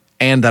better,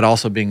 and that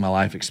also being my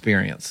life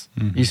experience.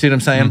 You see what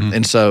I'm saying?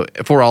 And so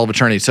for all of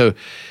eternity. So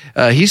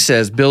he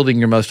says, building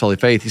your most holy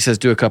faith, he says,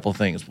 do a couple of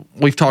things.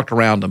 We've talked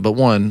around them, but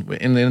one,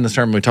 in the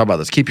sermon we talk about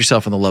this, keep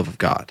yourself in the love of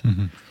God.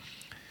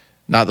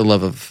 Not the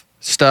love of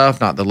stuff,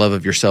 not the love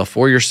of yourself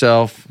for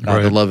yourself,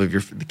 not the love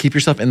of keep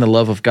yourself in the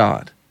love of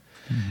God.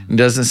 It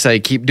doesn't say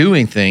keep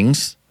doing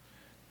things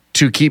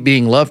to keep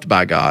being loved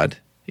by God.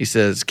 He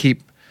says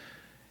keep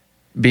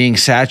being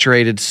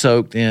saturated,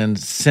 soaked in,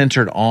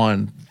 centered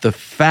on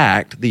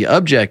the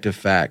objective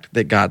fact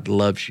that God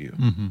loves you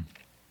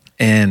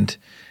and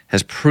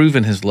has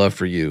proven his love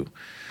for you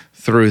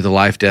through the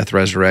life, death,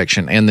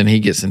 resurrection, and then he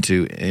gets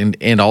into,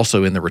 and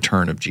also in the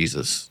return of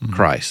Jesus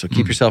Christ. So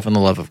keep yourself in the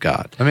love of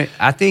God. I mean,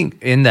 I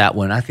think in that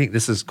one,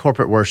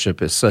 corporate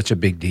worship is such a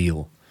big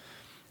deal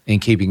in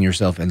keeping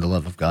yourself in the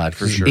love of God.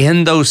 For sure.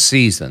 In those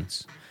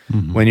seasons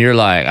when you're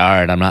like, all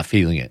right, I'm not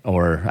feeling it,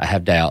 or I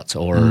have doubts,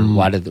 or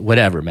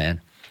whatever,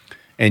 man.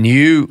 And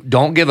you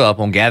don't give up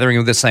on gathering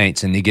with the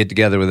saints and you get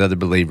together with other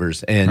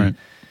believers. And,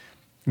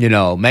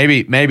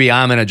 maybe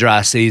I'm in a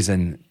dry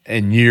season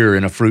and you're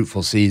in a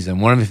fruitful season.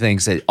 One of the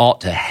things that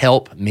ought to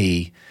help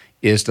me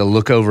is to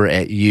look over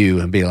at you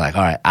and be like,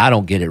 all right, I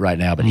don't get it right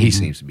now, but he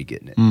seems to be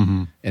getting it.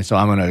 And so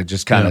I'm going to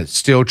just kind of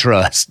still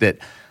trust that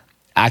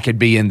I could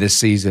be in this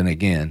season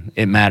again.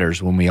 It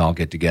matters when we all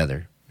get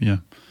together. Yeah.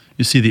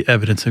 You see the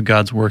evidence of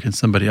God's work in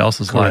somebody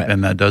else's life,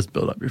 and that does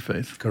build up your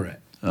faith.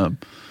 Correct.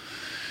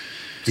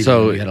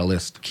 So you got a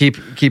list. Keep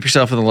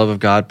yourself in the love of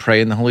God.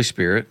 Pray in the Holy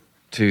Spirit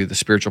to the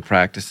spiritual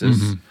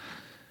practices.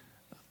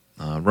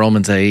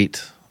 Romans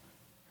 8,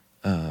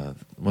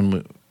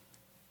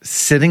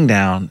 sitting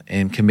down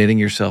and committing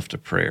yourself to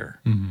prayer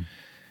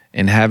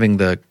and having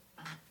the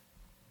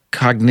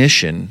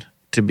cognition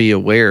to be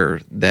aware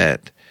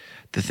that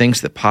the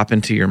things that pop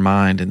into your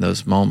mind in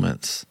those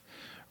moments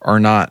are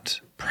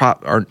not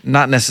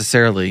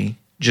necessarily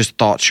just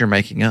thoughts you're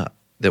making up.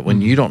 That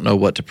when you don't know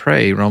what to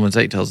pray, Romans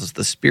 8 tells us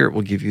the Spirit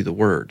will give you the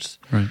words.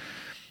 Right.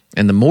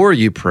 And the more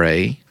you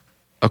pray,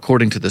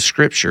 according to the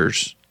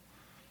Scriptures,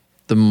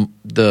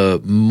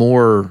 the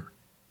more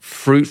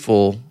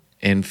fruitful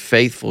and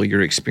faithful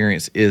your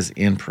experience is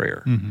in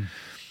prayer. Mm-hmm.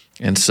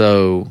 And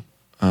so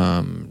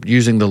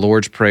using the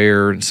Lord's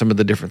Prayer and some of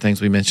the different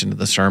things we mentioned in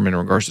the sermon in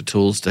regards to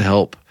tools to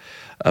help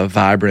a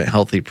vibrant,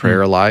 healthy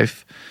prayer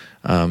life,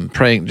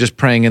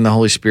 praying in the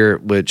Holy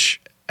Spirit, which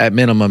at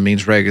minimum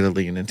means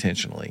regularly and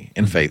intentionally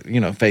and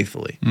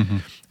faithfully. Mm-hmm.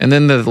 And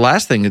then the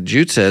last thing that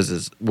Jude says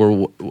is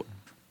we're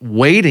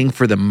waiting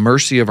for the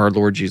mercy of our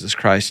Lord Jesus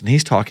Christ, and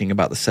he's talking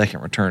about the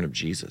second return of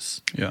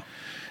Jesus. Yeah.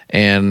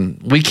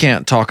 And we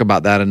can't talk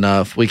about that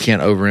enough. We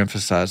can't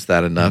overemphasize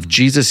that enough.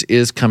 Jesus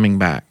is coming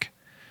back.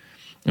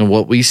 And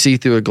what we see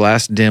through a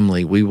glass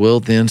dimly, we will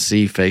then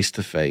see face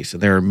to face.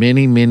 And there are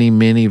many, many,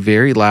 many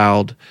very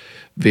loud,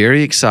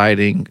 very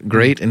exciting,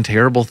 great and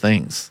terrible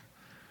things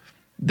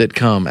that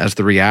come as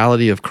the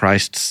reality of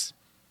Christ's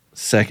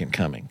second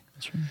coming.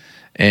 That's right.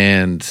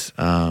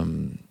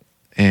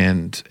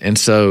 And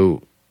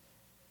so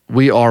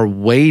we are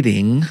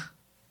waiting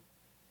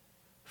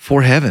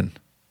for heaven.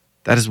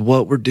 That is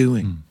what we're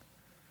doing.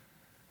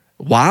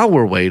 While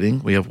we're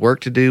waiting, we have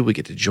work to do. We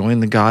get to join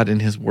the God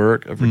in his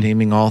work of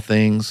redeeming all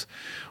things.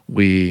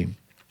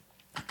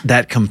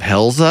 That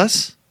compels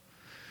us.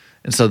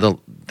 And so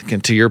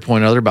to your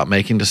point earlier about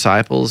making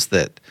disciples,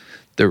 that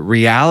the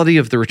reality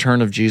of the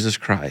return of Jesus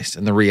Christ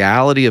and the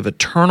reality of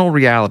eternal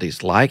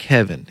realities like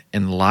heaven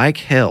and like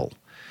hell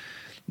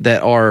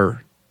that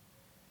are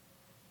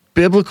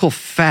biblical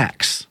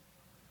facts.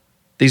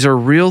 These are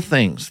real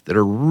things that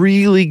are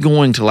really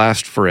going to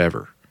last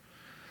forever.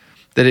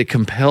 That it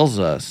compels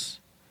us,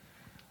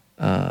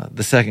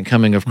 the second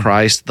coming of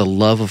Christ, the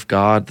love of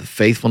God, the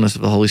faithfulness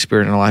of the Holy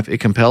Spirit in our life, it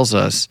compels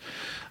us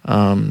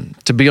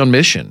to be on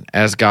mission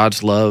as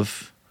God's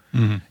love.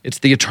 Mm-hmm. It's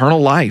the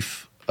eternal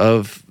life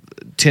of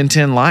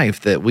 1010 life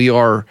that we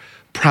are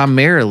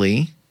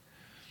primarily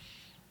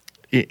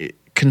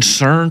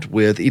concerned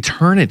with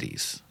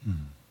eternities.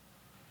 Mm-hmm.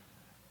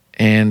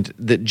 And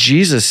that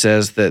Jesus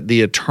says that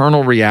the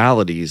eternal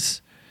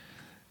realities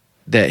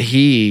that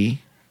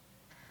he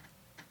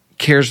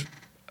cares,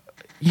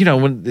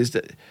 when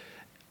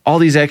all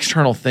these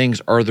external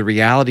things are the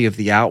reality of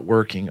the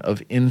outworking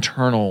of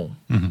internal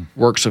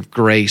works of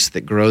grace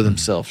that grow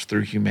themselves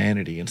through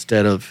humanity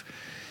instead of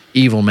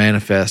evil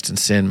manifest and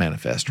sin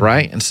manifest,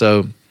 right? And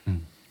so,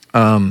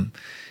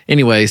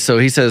 anyway, so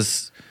he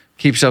says,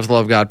 keep yourself the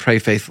love of God, pray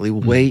faithfully,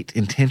 wait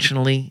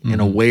intentionally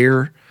and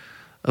aware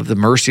of the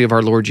mercy of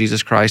our Lord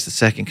Jesus Christ, the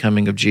second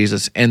coming of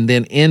Jesus, and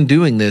then in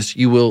doing this,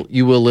 you will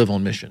live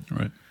on mission.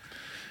 Right.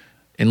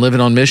 And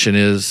living on mission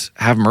is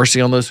have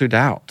mercy on those who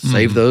doubt,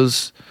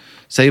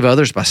 save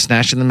others by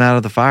snatching them out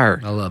of the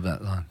fire. I love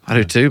that line. I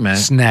do too, man.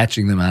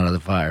 Snatching them out of the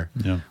fire.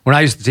 Yeah. When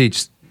I used to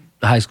teach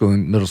high school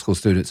and middle school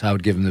students, I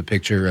would give them the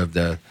picture of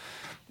the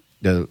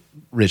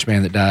rich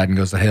man that died and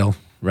goes to hell,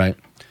 right?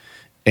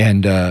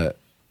 And I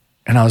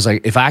was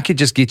like, if I could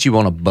just get you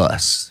on a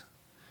bus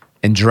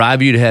and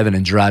drive you to heaven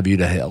and drive you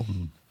to hell,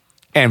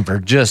 and for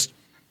just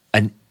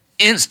an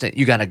instant,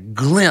 you got a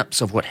glimpse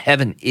of what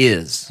heaven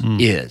is,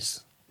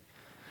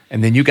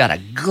 and then you got a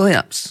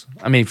glimpse,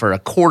 for a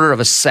quarter of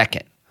a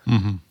second,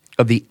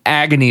 of the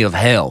agony of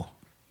hell,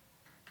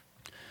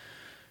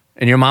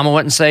 and your mama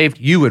wasn't saved,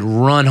 you would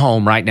run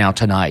home right now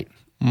tonight.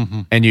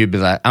 And you'd be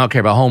like, I don't care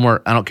about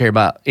homework. I don't care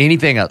about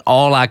anything else.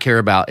 All I care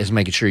about is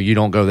making sure you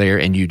don't go there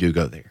and you do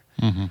go there.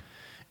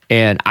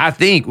 And I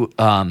think, you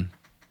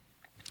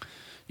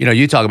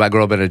talk about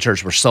growing up in a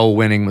church where soul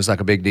winning was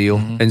like a big deal.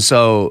 And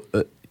so,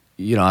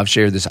 I've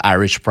shared this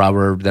Irish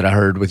proverb that I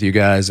heard with you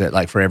guys that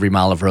like for every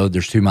mile of road,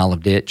 there's 2 miles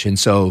of ditch. And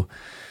so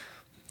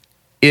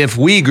if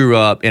we grew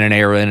up in an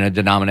era in a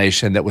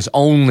denomination that was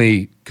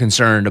only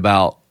concerned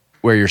about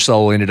where your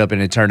soul ended up in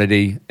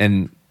eternity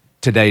and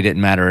today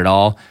didn't matter at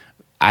all,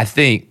 I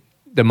think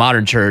the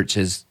modern church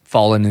has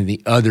fallen in the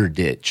other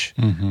ditch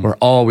where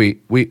all we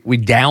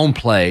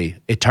downplay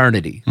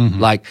eternity.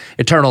 Like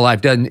eternal life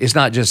it's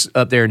not just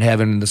up there in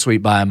heaven, the sweet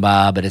by and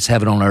by, but it's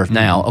heaven on earth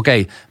now.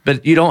 Okay,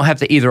 but you don't have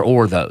to either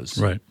or those.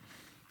 Right.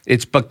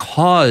 It's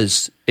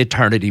because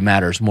eternity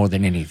matters more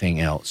than anything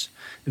else.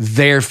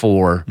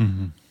 Therefore,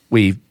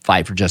 we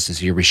fight for justice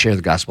here. We share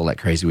the gospel like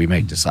crazy. We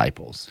make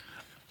disciples.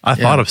 I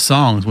thought of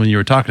songs when you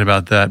were talking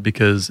about that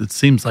because it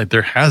seems like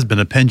there has been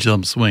a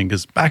pendulum swing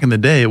because back in the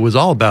day, it was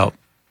all about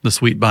the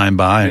sweet by and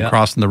by and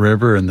crossing the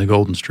river and the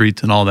golden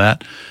streets and all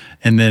that.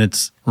 And then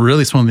it's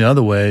really swung the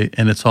other way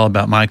and it's all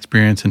about my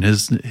experience and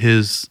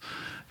his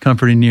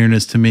comforting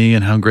nearness to me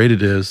and how great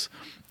it is.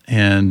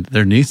 And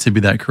there needs to be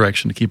that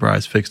correction to keep our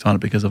eyes fixed on it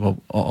because of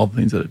all the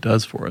things that it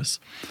does for us.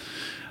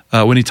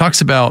 When he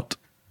talks about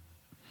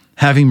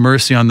having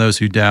mercy on those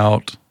who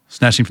doubt,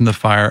 snatching from the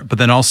fire, but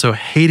then also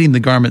hating the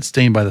garment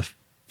stained by the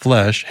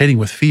flesh, hating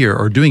with fear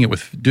or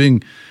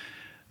doing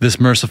this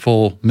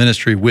merciful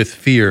ministry with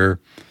fear,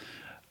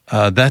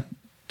 that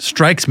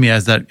strikes me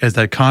as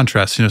that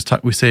contrast.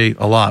 We say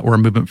a lot, we're a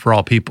movement for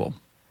all people.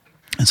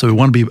 And so we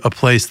want to be a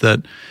place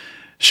that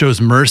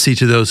shows mercy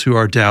to those who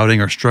are doubting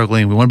or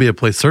struggling. We want to be a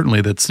place, certainly,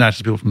 that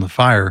snatches people from the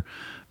fire.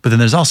 But then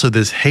there's also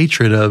this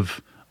hatred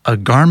of a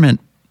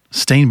garment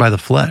stained by the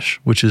flesh,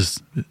 which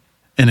is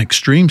an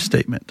extreme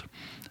statement.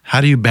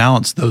 How do you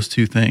balance those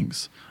two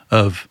things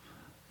of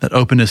that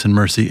openness and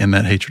mercy and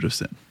that hatred of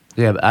sin?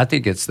 Yeah, but I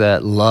think it's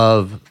that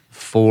love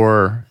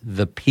for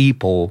the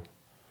people.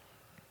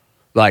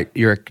 Like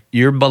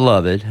you're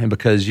beloved, and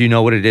because you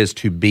know what it is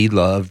to be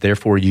loved,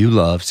 therefore you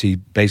love. See,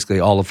 basically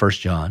all of 1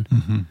 John.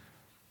 Mm-hmm.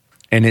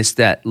 And it's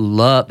that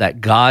love,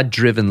 that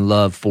God-driven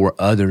love for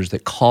others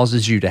that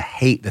causes you to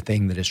hate the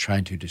thing that is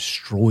trying to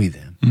destroy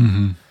them.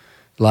 Mm-hmm.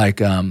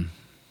 Like,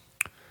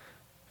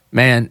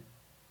 man,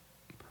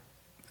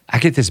 I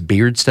get this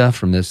beard stuff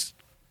from this,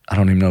 I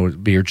don't even know,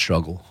 beard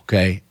struggle,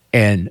 okay?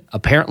 And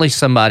apparently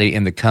somebody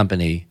in the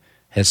company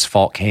has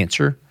fought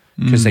cancer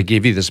because they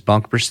give you this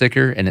bumper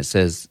sticker and it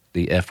says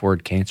the F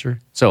word, cancer.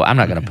 So I'm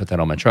not going to put that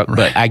on my truck,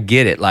 but I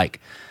get it.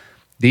 Like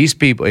these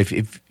people,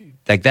 if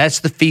like that's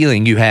the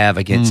feeling you have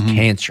against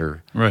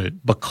cancer, right?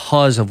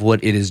 Because of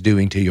what it is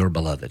doing to your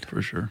beloved.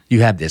 For sure.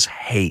 You have this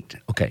hate.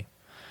 Okay.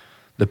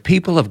 The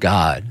people of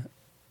God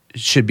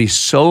should be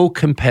so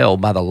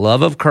compelled by the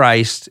love of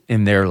Christ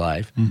in their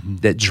life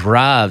that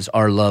drives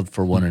our love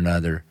for one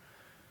another,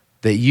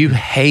 that you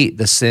hate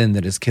the sin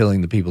that is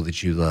killing the people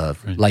that you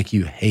love, like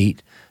you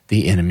hate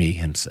the enemy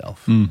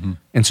himself. Mm-hmm.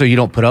 And so you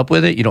don't put up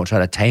with it, you don't try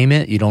to tame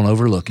it, you don't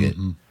overlook it.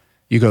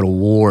 You go to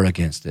war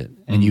against it,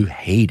 and you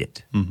hate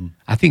it. Mm-hmm.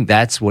 I think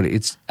that's what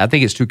it's. I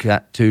think it's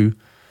two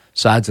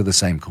sides of the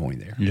same coin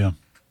there. Yeah.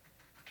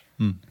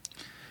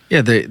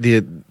 Yeah.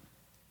 The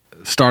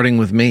starting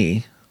with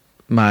me,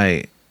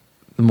 the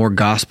more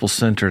gospel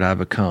centered I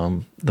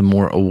become, the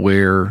more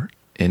aware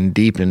and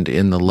deepened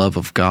in the love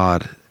of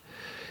God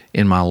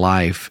in my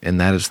life, and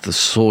that is the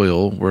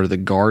soil where the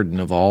garden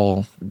of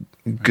all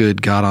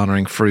good God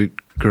honoring fruit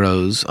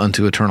grows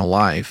unto eternal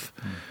life.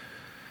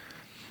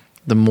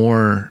 The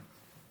more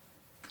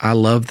I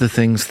love the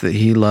things that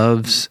he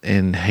loves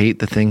and hate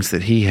the things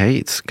that he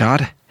hates.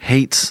 God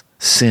hates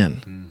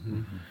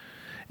sin.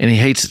 And he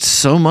hates it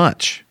so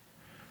much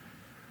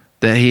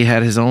that he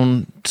had his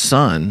own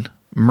son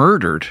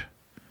murdered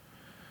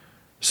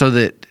so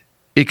that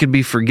it could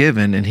be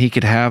forgiven and he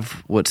could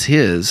have what's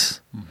his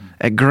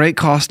at great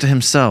cost to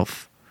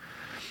himself.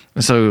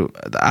 And so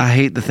I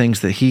hate the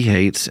things that he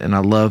hates and I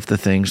love the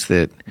things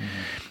that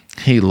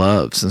he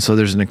loves. And so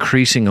there's an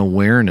increasing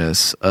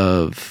awareness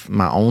of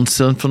my own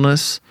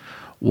sinfulness,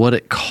 what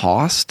it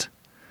cost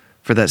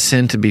for that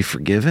sin to be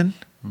forgiven,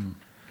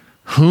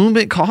 whom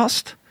it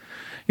cost.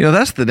 You know,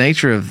 that's the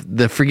nature of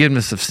the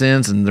forgiveness of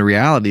sins, and the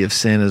reality of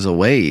sin is a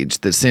wage,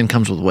 that sin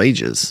comes with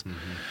wages,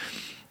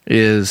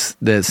 is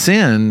that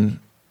sin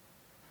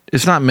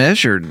is not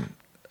measured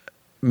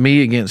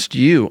me against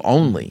you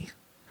only.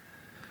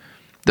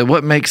 That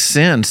what makes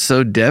sin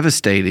so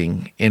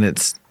devastating in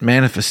its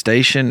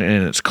manifestation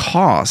and in its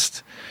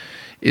cost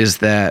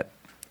is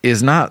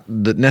not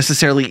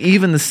necessarily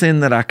even the sin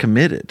that I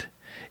committed.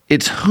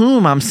 It's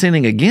whom I'm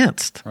sinning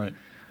against. Right.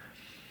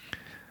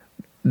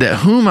 That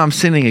whom I'm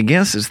sinning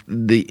against is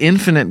the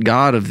infinite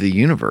God of the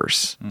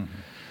universe,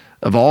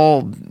 of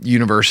all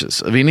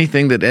universes, of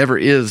anything that ever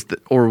is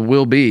or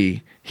will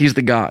be. He's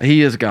the God.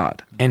 He is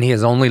God. And he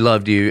has only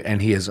loved you,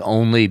 and he has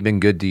only been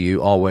good to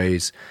you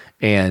always.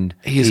 And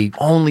he has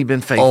only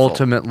been faithful.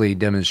 Ultimately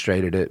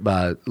demonstrated it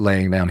by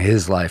laying down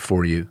his life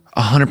for you.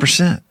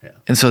 100%. Yeah.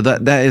 And so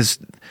that is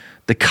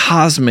the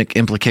cosmic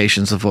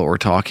implications of what we're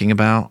talking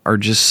about are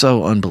just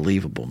so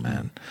unbelievable,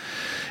 man.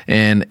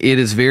 And it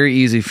is very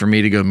easy for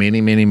me to go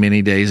many, many,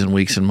 many days and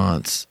weeks and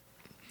months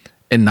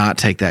and not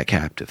take that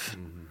captive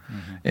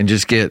and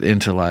just get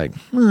into like,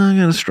 I'm going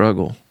to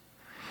struggle.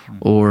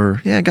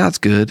 Or, yeah, God's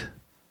good.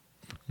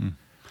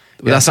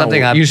 Yeah, that's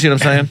something you see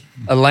what I'm saying?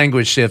 A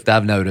language shift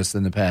I've noticed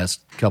in the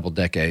past couple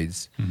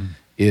decades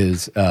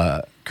is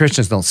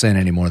Christians don't sin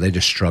anymore. They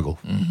just struggle.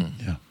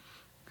 Yeah.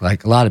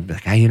 Like a lot of,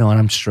 like, hey, you know what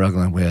I'm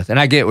struggling with. And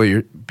I get what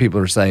people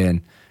are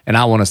saying, and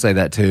I want to say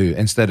that too,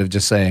 instead of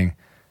just saying,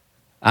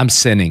 I'm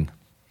sinning.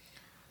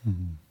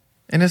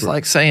 And it's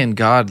like saying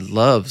God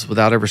loves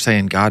without ever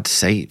saying God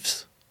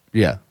saves.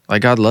 Yeah.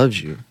 Like God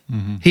loves you.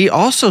 He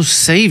also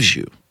saves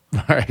you.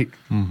 Right.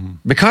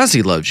 Because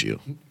he loves you.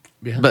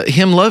 Yeah. But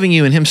him loving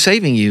you and him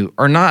saving you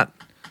are not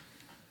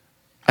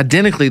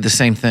identically the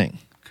same thing.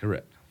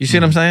 Correct. You see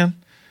what I'm saying?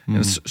 And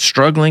it's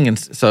struggling. And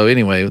so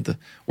anyway, the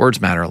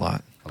words matter a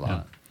lot.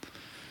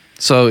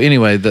 So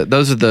anyway,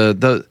 those are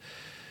the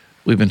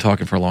we've been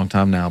talking for a long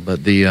time now,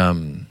 but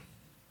the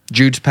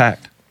Jude's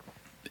packed.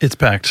 It's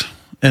packed.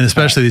 And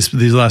especially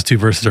these last two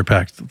verses are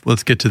packed.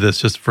 Let's get to this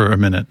just for a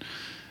minute.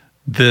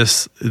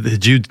 The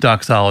Jude's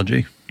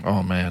doxology.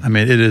 Oh, man. I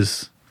mean, it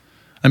is...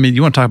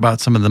 you want to talk about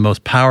some of the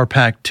most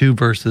power-packed 2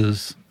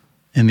 verses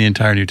in the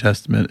entire New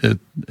Testament. It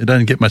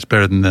doesn't get much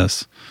better than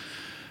this.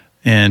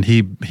 And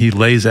he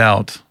lays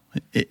out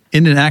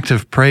in an act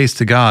of praise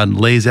to God,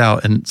 lays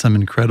out some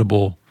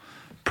incredible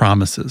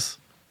promises.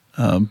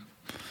 Do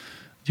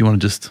you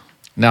want to just...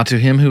 Now to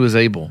him who is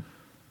able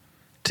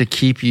to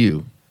keep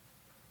you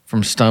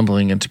from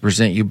stumbling and to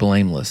present you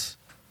blameless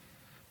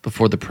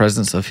before the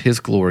presence of his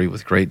glory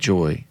with great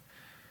joy,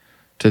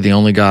 to the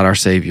only God, our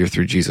Savior,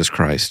 through Jesus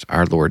Christ,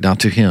 our Lord. Now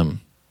to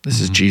him,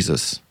 this is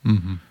Jesus.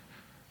 Mm-hmm.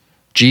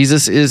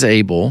 Jesus is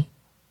able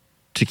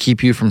to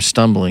keep you from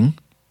stumbling.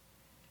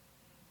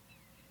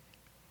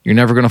 You're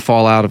never going to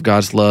fall out of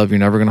God's love. You're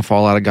never going to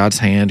fall out of God's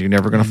hand. You're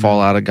never going to fall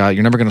out of God.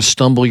 You're never going to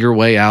stumble your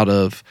way out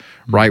of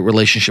right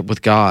relationship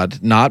with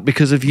God, not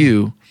because of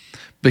you,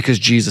 because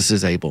Jesus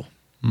is able.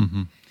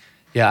 Mm-hmm.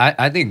 Yeah,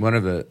 I think one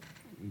of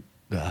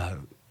the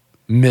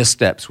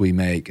missteps we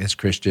make as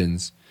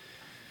Christians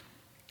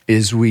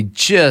is we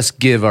just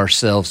give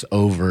ourselves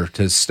over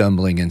to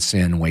stumbling in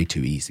sin way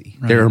too easy.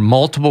 Right. There are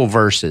multiple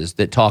verses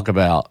that talk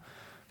about,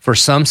 for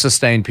some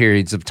sustained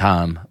periods of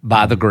time,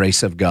 by the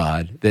grace of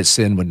God, that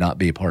sin would not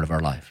be a part of our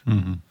life.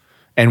 Mm-hmm.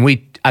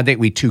 And I think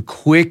we too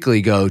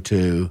quickly go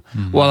to,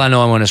 well, I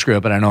know I'm going to screw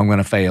up and I know I'm going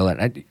to fail.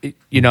 And,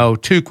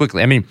 too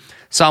quickly. I mean,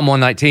 Psalm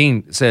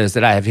 119 says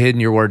that I have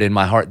hidden your word in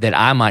my heart that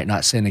I might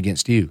not sin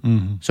against you.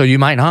 Mm-hmm. So you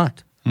might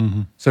not.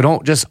 Mm-hmm. So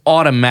don't just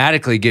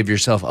automatically give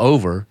yourself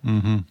over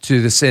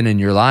to the sin in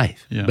your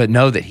life, but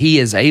know that he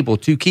is able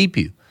to keep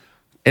you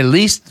at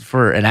least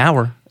for an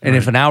hour. And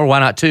if an hour, why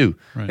not 2?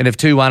 Right. And if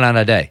 2, why not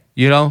a day?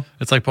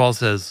 It's like Paul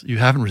says, you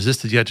haven't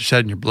resisted yet to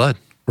shedding your blood.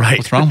 Right.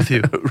 What's wrong with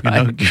you?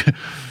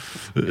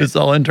 It's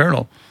all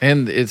internal.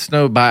 And it's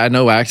by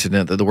no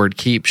accident that the word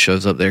keep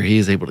shows up there. He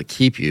is able to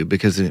keep you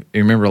because you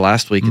remember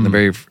last week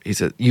he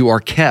said, you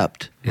are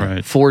kept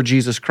for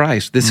Jesus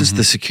Christ. This is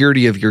the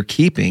security of your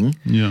keeping,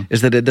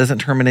 is that it doesn't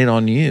terminate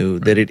on you,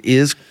 that it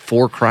is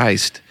for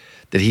Christ,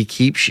 that he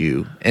keeps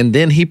you. And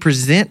then he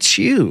presents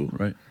you.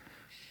 Right.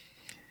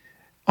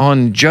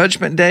 On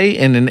Judgment Day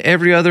and in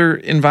every other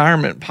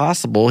environment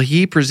possible,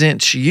 he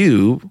presents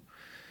you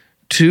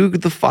to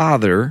the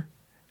Father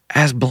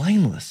as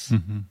blameless.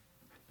 Mm-hmm.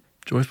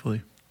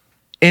 Joyfully.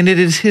 And it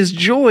is his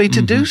joy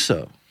to do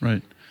so.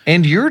 Right.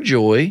 And your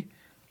joy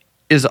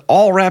is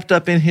all wrapped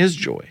up in his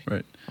joy.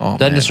 Right. Oh,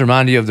 Doesn't this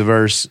remind you of the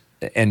verse,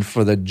 and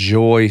for the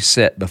joy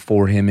set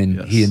before him,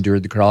 and he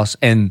endured the cross?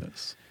 And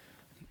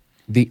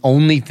the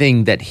only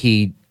thing that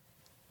he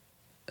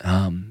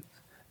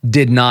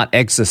did not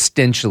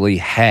existentially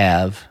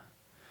have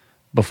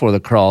before the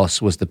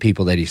cross was the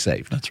people that he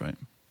saved. That's right.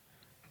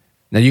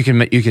 Now you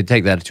could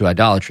take that to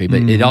idolatry,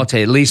 but it ought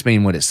to at least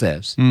mean what it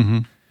says. Mm-hmm.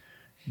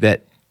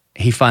 That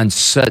he finds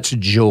such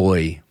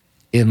joy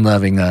in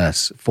loving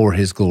us for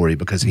his glory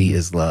because he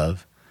is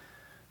love.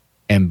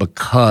 And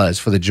because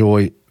for the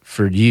joy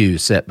for you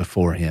set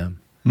before him,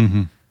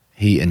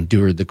 he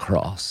endured the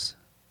cross.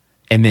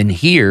 And then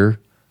here,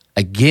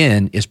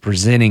 again, is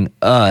presenting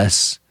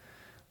us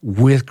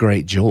with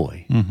great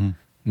joy.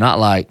 Not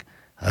like,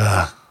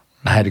 I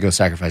had to go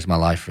sacrifice my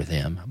life for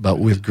them, but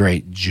with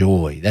great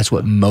joy. That's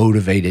what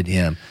motivated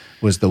him,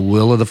 was the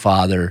will of the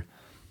Father,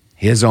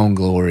 his own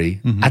glory.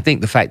 I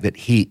think the fact that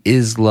he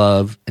is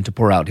love and to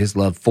pour out his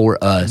love for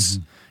us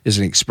is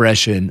an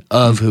expression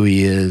of who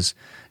he is,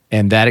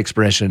 and that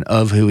expression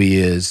of who he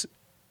is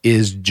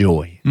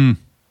joy. And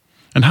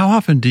how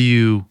often do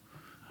you,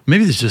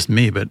 maybe it's just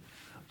me, but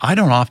I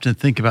don't often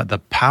think about the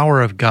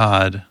power of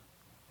God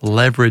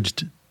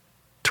leveraged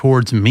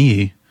towards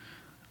me.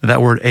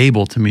 That word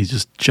able to me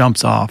just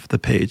jumps off the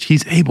page.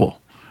 He's able.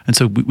 And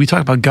so we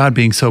talk about God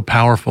being so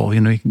powerful.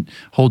 He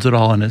holds it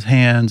all in his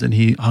hands, and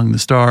he hung the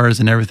stars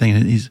and everything.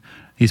 And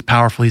he's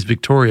powerful. He's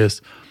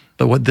victorious.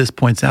 But what this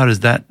points out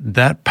is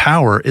that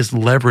power is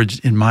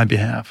leveraged in my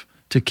behalf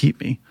to keep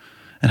me.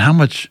 And how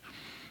much,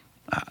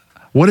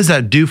 what does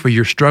that do for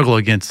your struggle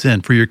against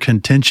sin, for your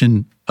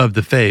contention of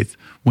the faith,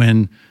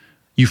 when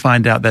you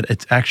find out that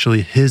it's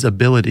actually his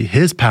ability,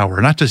 his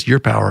power, not just your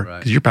power,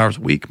 because your power's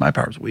weak, my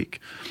power's weak.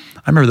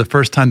 I remember the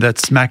first time that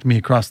smacked me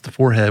across the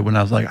forehead when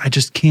I was like, I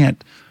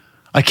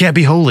can't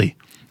be holy.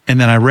 And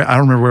then I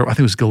don't remember where, I think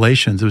it was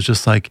Galatians. It was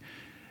just like,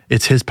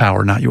 it's his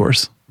power, not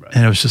yours. Right.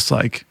 And it was just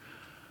like,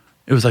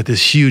 it was like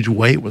this huge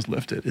weight was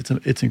lifted.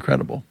 It's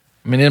incredible.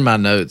 I mean, in my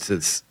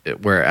notes,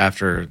 where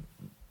after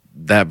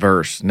that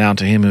verse, now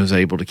to him who is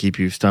able to keep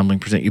you stumbling,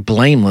 present you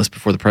blameless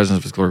before the presence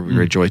of his glory with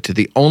great joy, to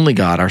the only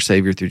God, our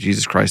Savior, through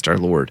Jesus Christ our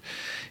Lord.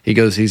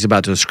 He's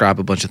about to ascribe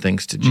a bunch of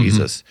things to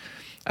Jesus.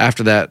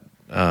 After that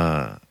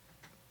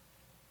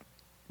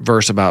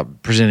verse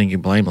about presenting you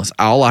blameless,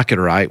 all I could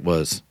write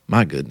was,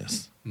 my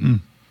goodness.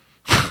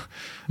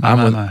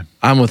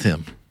 I'm with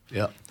him.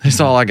 Yeah. That's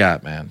all I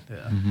got, man.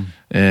 Yeah.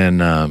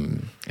 And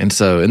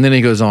then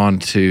he goes on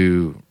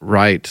to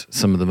write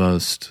some of the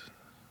most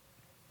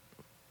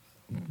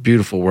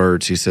beautiful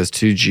words. He says,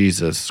 to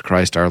Jesus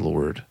Christ our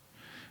Lord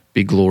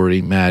be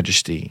glory,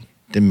 majesty,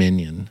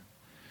 dominion,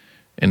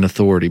 and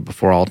authority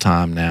before all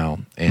time, now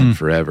and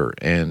forever.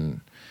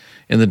 And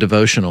in the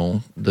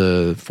devotional,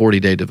 the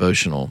 40-day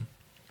devotional,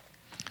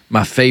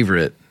 my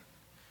favorite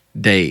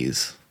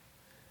days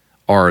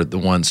are the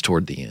ones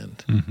toward the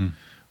end,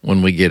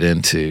 when we get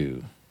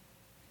into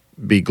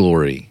be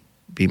glory,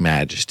 be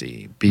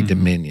majesty, be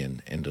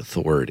dominion, and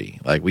authority.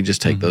 Like we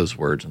just take those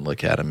words and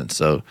look at them. And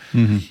so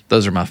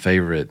those are my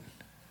favorite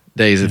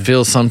days. It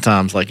feels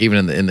sometimes like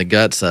even in the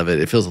guts of it,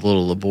 it feels a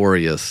little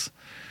laborious,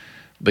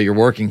 but you're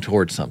working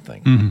towards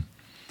something,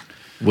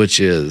 which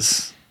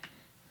is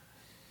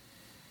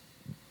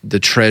the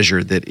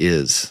treasure that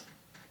is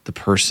the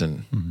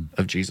person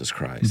of Jesus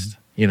Christ,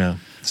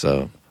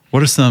 so.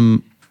 What are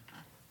some,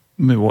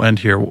 maybe we'll end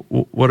here,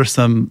 what are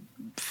some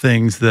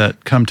things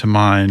that come to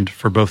mind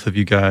for both of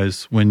you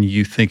guys when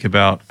you think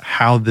about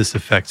how this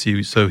affects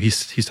you? So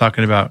he's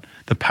talking about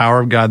the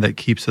power of God that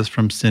keeps us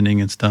from sinning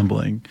and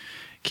stumbling,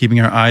 keeping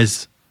our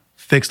eyes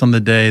fixed on the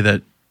day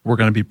that we're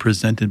going to be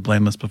presented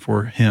blameless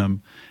before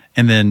him.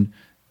 And then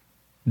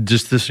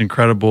just this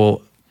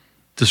incredible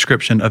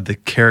description of the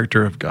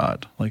character of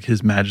God, like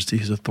his majesty,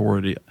 his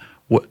authority.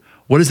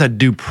 What does that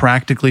do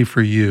practically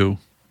for you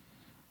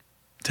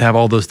to have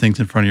all those things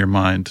in front of your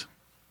mind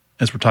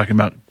as we're talking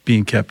about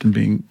being kept and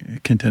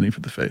being contending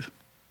for the faith?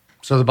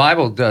 So the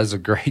Bible does a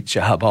great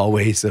job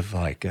always of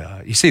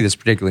you see this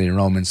particularly in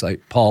Romans,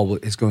 like Paul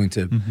is going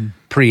to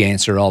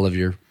pre-answer all of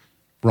your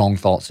wrong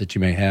thoughts that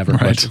you may have or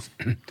questions.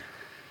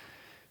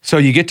 So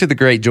you get to the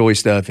great joy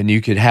stuff, and you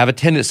could have a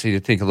tendency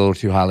to think a little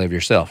too highly of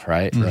yourself,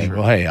 right? Like,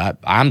 well, hey,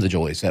 I'm the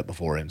joy set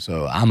before him,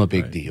 so I'm a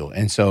big deal.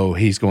 And so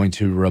he's going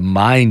to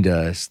remind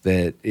us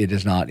that it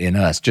is not in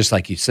us, just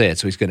like you said.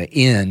 So he's going to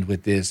end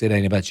with this, it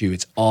ain't about you,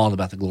 it's all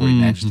about the glory,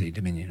 majesty,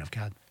 dominion of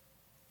God.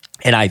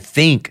 And I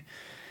think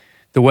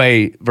the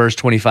way verse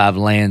 25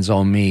 lands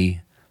on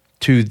me,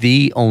 to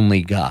the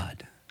only God,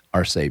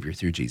 our Savior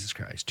through Jesus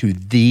Christ, to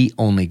the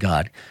only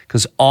God.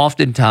 Because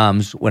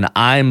oftentimes when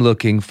I'm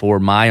looking for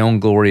my own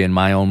glory and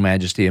my own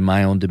majesty and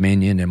my own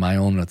dominion and my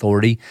own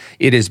authority,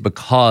 it is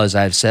because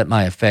I've set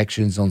my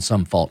affections on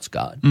some false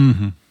God.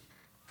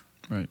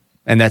 Right.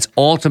 And that's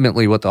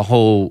ultimately what the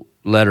whole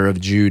letter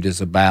of Jude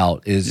is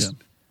about, is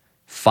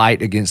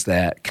fight against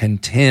that,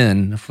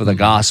 contend for the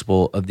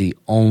gospel of the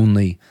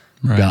only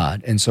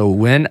God. And so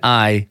when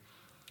I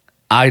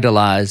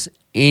idolize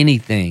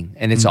anything,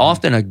 and it's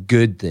often a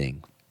good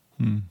thing,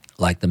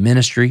 like the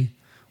ministry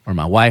or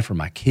my wife or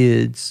my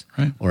kids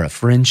or a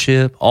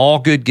friendship, all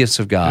good gifts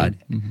of God.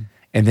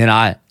 And then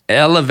I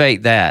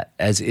elevate that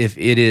as if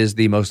it is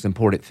the most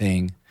important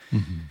thing.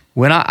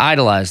 When I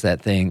idolize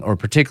that thing, or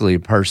particularly a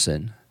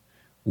person,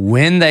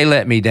 when they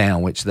let me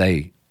down, which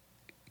they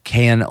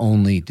can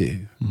only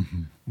do,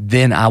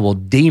 then I will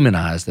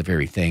demonize the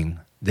very thing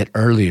that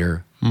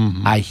earlier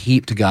I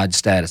heaped God's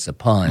status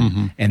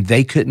upon, and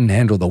they couldn't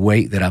handle the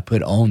weight that I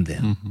put on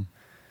them.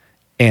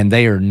 And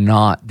they are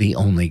not the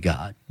only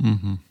God.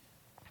 And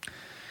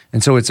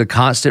so it's a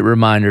constant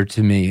reminder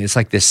to me. It's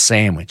like this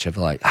sandwich of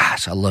like,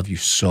 gosh, I love you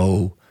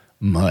so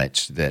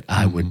much that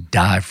I would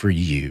die for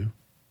you.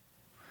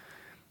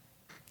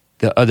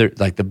 The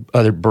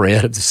other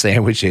bread of the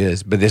sandwich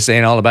is, but this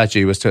ain't all about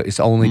you. It's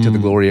only to the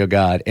glory of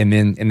God. And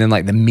then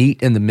like the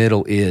meat in the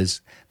middle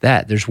is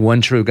that there's one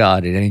true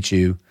God. It ain't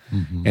you.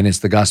 And it's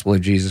the gospel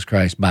of Jesus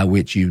Christ by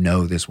which you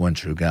know this one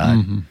true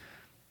God.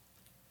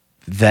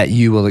 That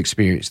you will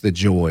experience the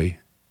joy,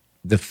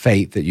 the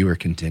faith that you are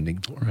contending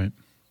for. Right.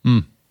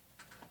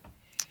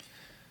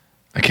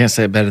 I can't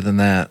say it better than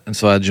that. And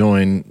so I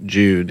join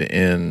Jude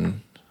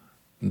in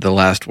the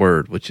last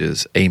word, which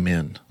is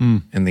amen.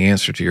 And the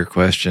answer to your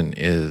question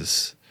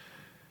is,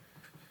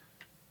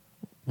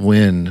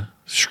 when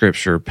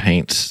Scripture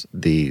paints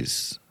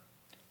these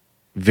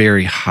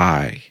very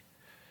high,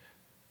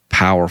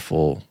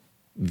 powerful,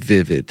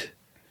 vivid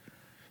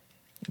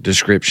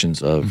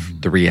descriptions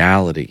of the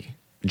reality,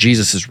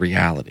 Jesus'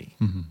 reality,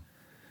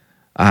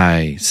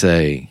 I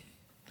say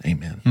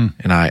amen.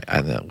 And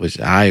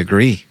I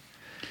agree.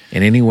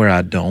 And anywhere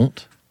I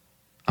don't,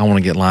 I want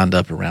to get lined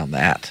up around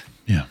that.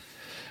 Yeah.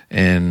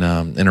 And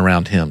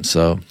around him.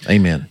 So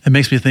amen. It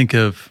makes me think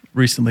of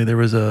recently there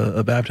was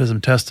a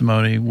baptism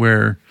testimony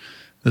where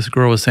this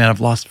girl was saying, I've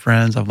lost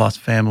friends, I've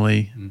lost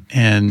family.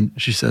 And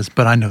she says,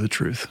 but I know the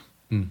truth.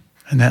 And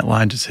that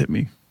line just hit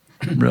me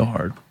real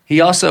hard. He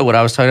also, what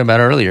I was talking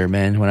about earlier,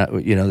 man, when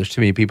there's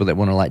too many people that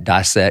want to like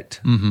dissect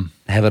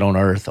heaven on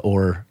earth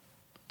or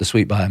the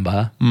sweet by and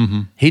by.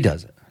 He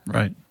does it.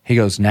 Right. He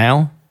goes,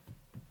 now,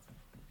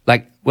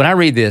 like when I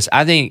read this,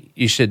 I think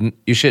you shouldn't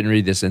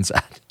read this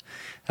inside.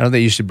 I don't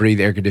think you should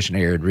breathe air-conditioned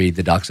air and read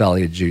the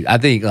doxology of Jude. I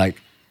think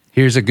like,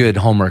 here's a good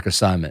homework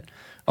assignment.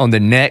 On the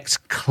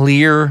next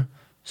clear,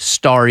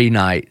 starry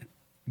night,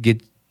 you're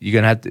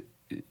going to have to,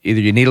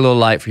 either you need a little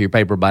light for your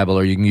paper Bible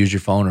or you can use your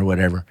phone or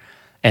whatever,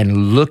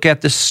 and look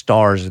at the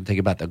stars and think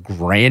about the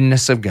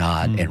grandness of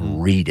God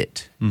and read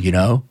it, you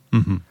know?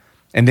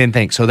 And then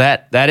think, so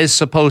that is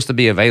supposed to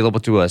be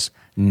available to us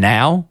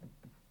now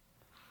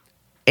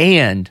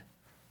and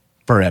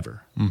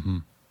forever.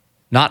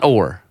 Not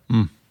or.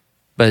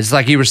 But it's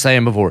like you were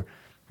saying before,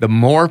 the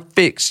more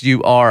fixed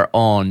you are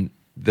on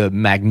the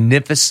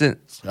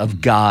magnificence of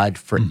God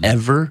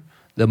forever,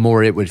 the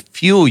more it would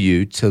fuel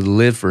you to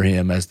live for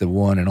him as the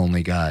one and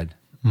only God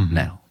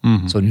now.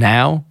 So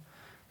now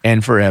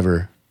and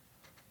forever,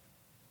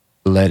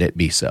 let it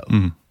be so.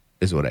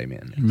 is what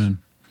amen is. Amen.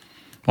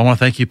 Well, I want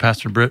to thank you,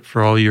 Pastor Britt,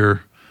 for all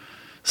your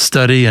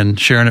study and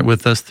sharing it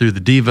with us through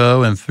the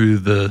Devo and through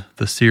the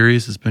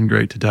series. It's been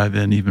great to dive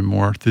in even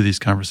more through these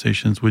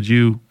conversations. Would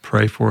you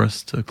pray for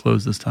us to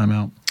close this time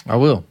out? I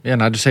will. Yeah,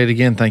 and I just say it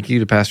again. Thank you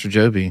to Pastor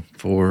Joby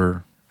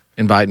for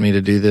inviting me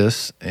to do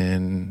this,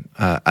 and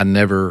I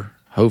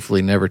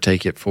hopefully never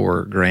take it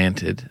for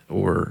granted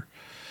or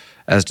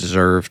as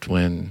deserved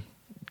when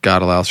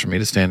God allows for me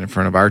to stand in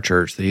front of our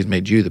church that He's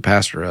made you the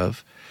pastor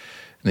of,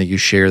 and that you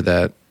share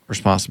that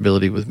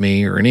responsibility with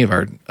me or any of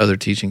our other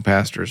teaching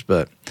pastors.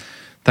 But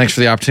thanks for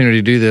the opportunity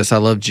to do this. I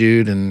love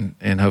Jude,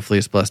 and hopefully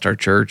it's blessed our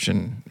church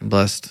and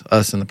blessed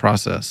us in the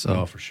process.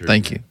 So for sure.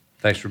 Thank you.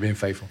 Thanks for being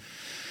faithful.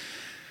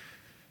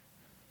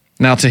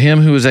 Now to Him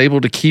who is able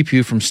to keep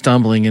you from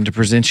stumbling and to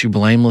present you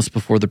blameless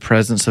before the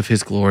presence of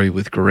His glory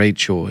with great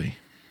joy,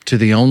 to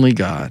the only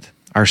God,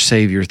 our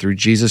Savior, through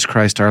Jesus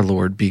Christ our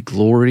Lord, be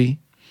glory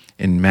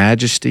and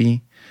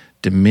majesty,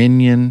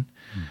 dominion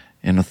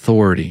and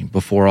authority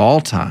before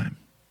all time,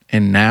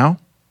 and now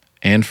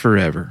and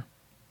forever.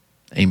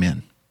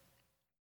 Amen.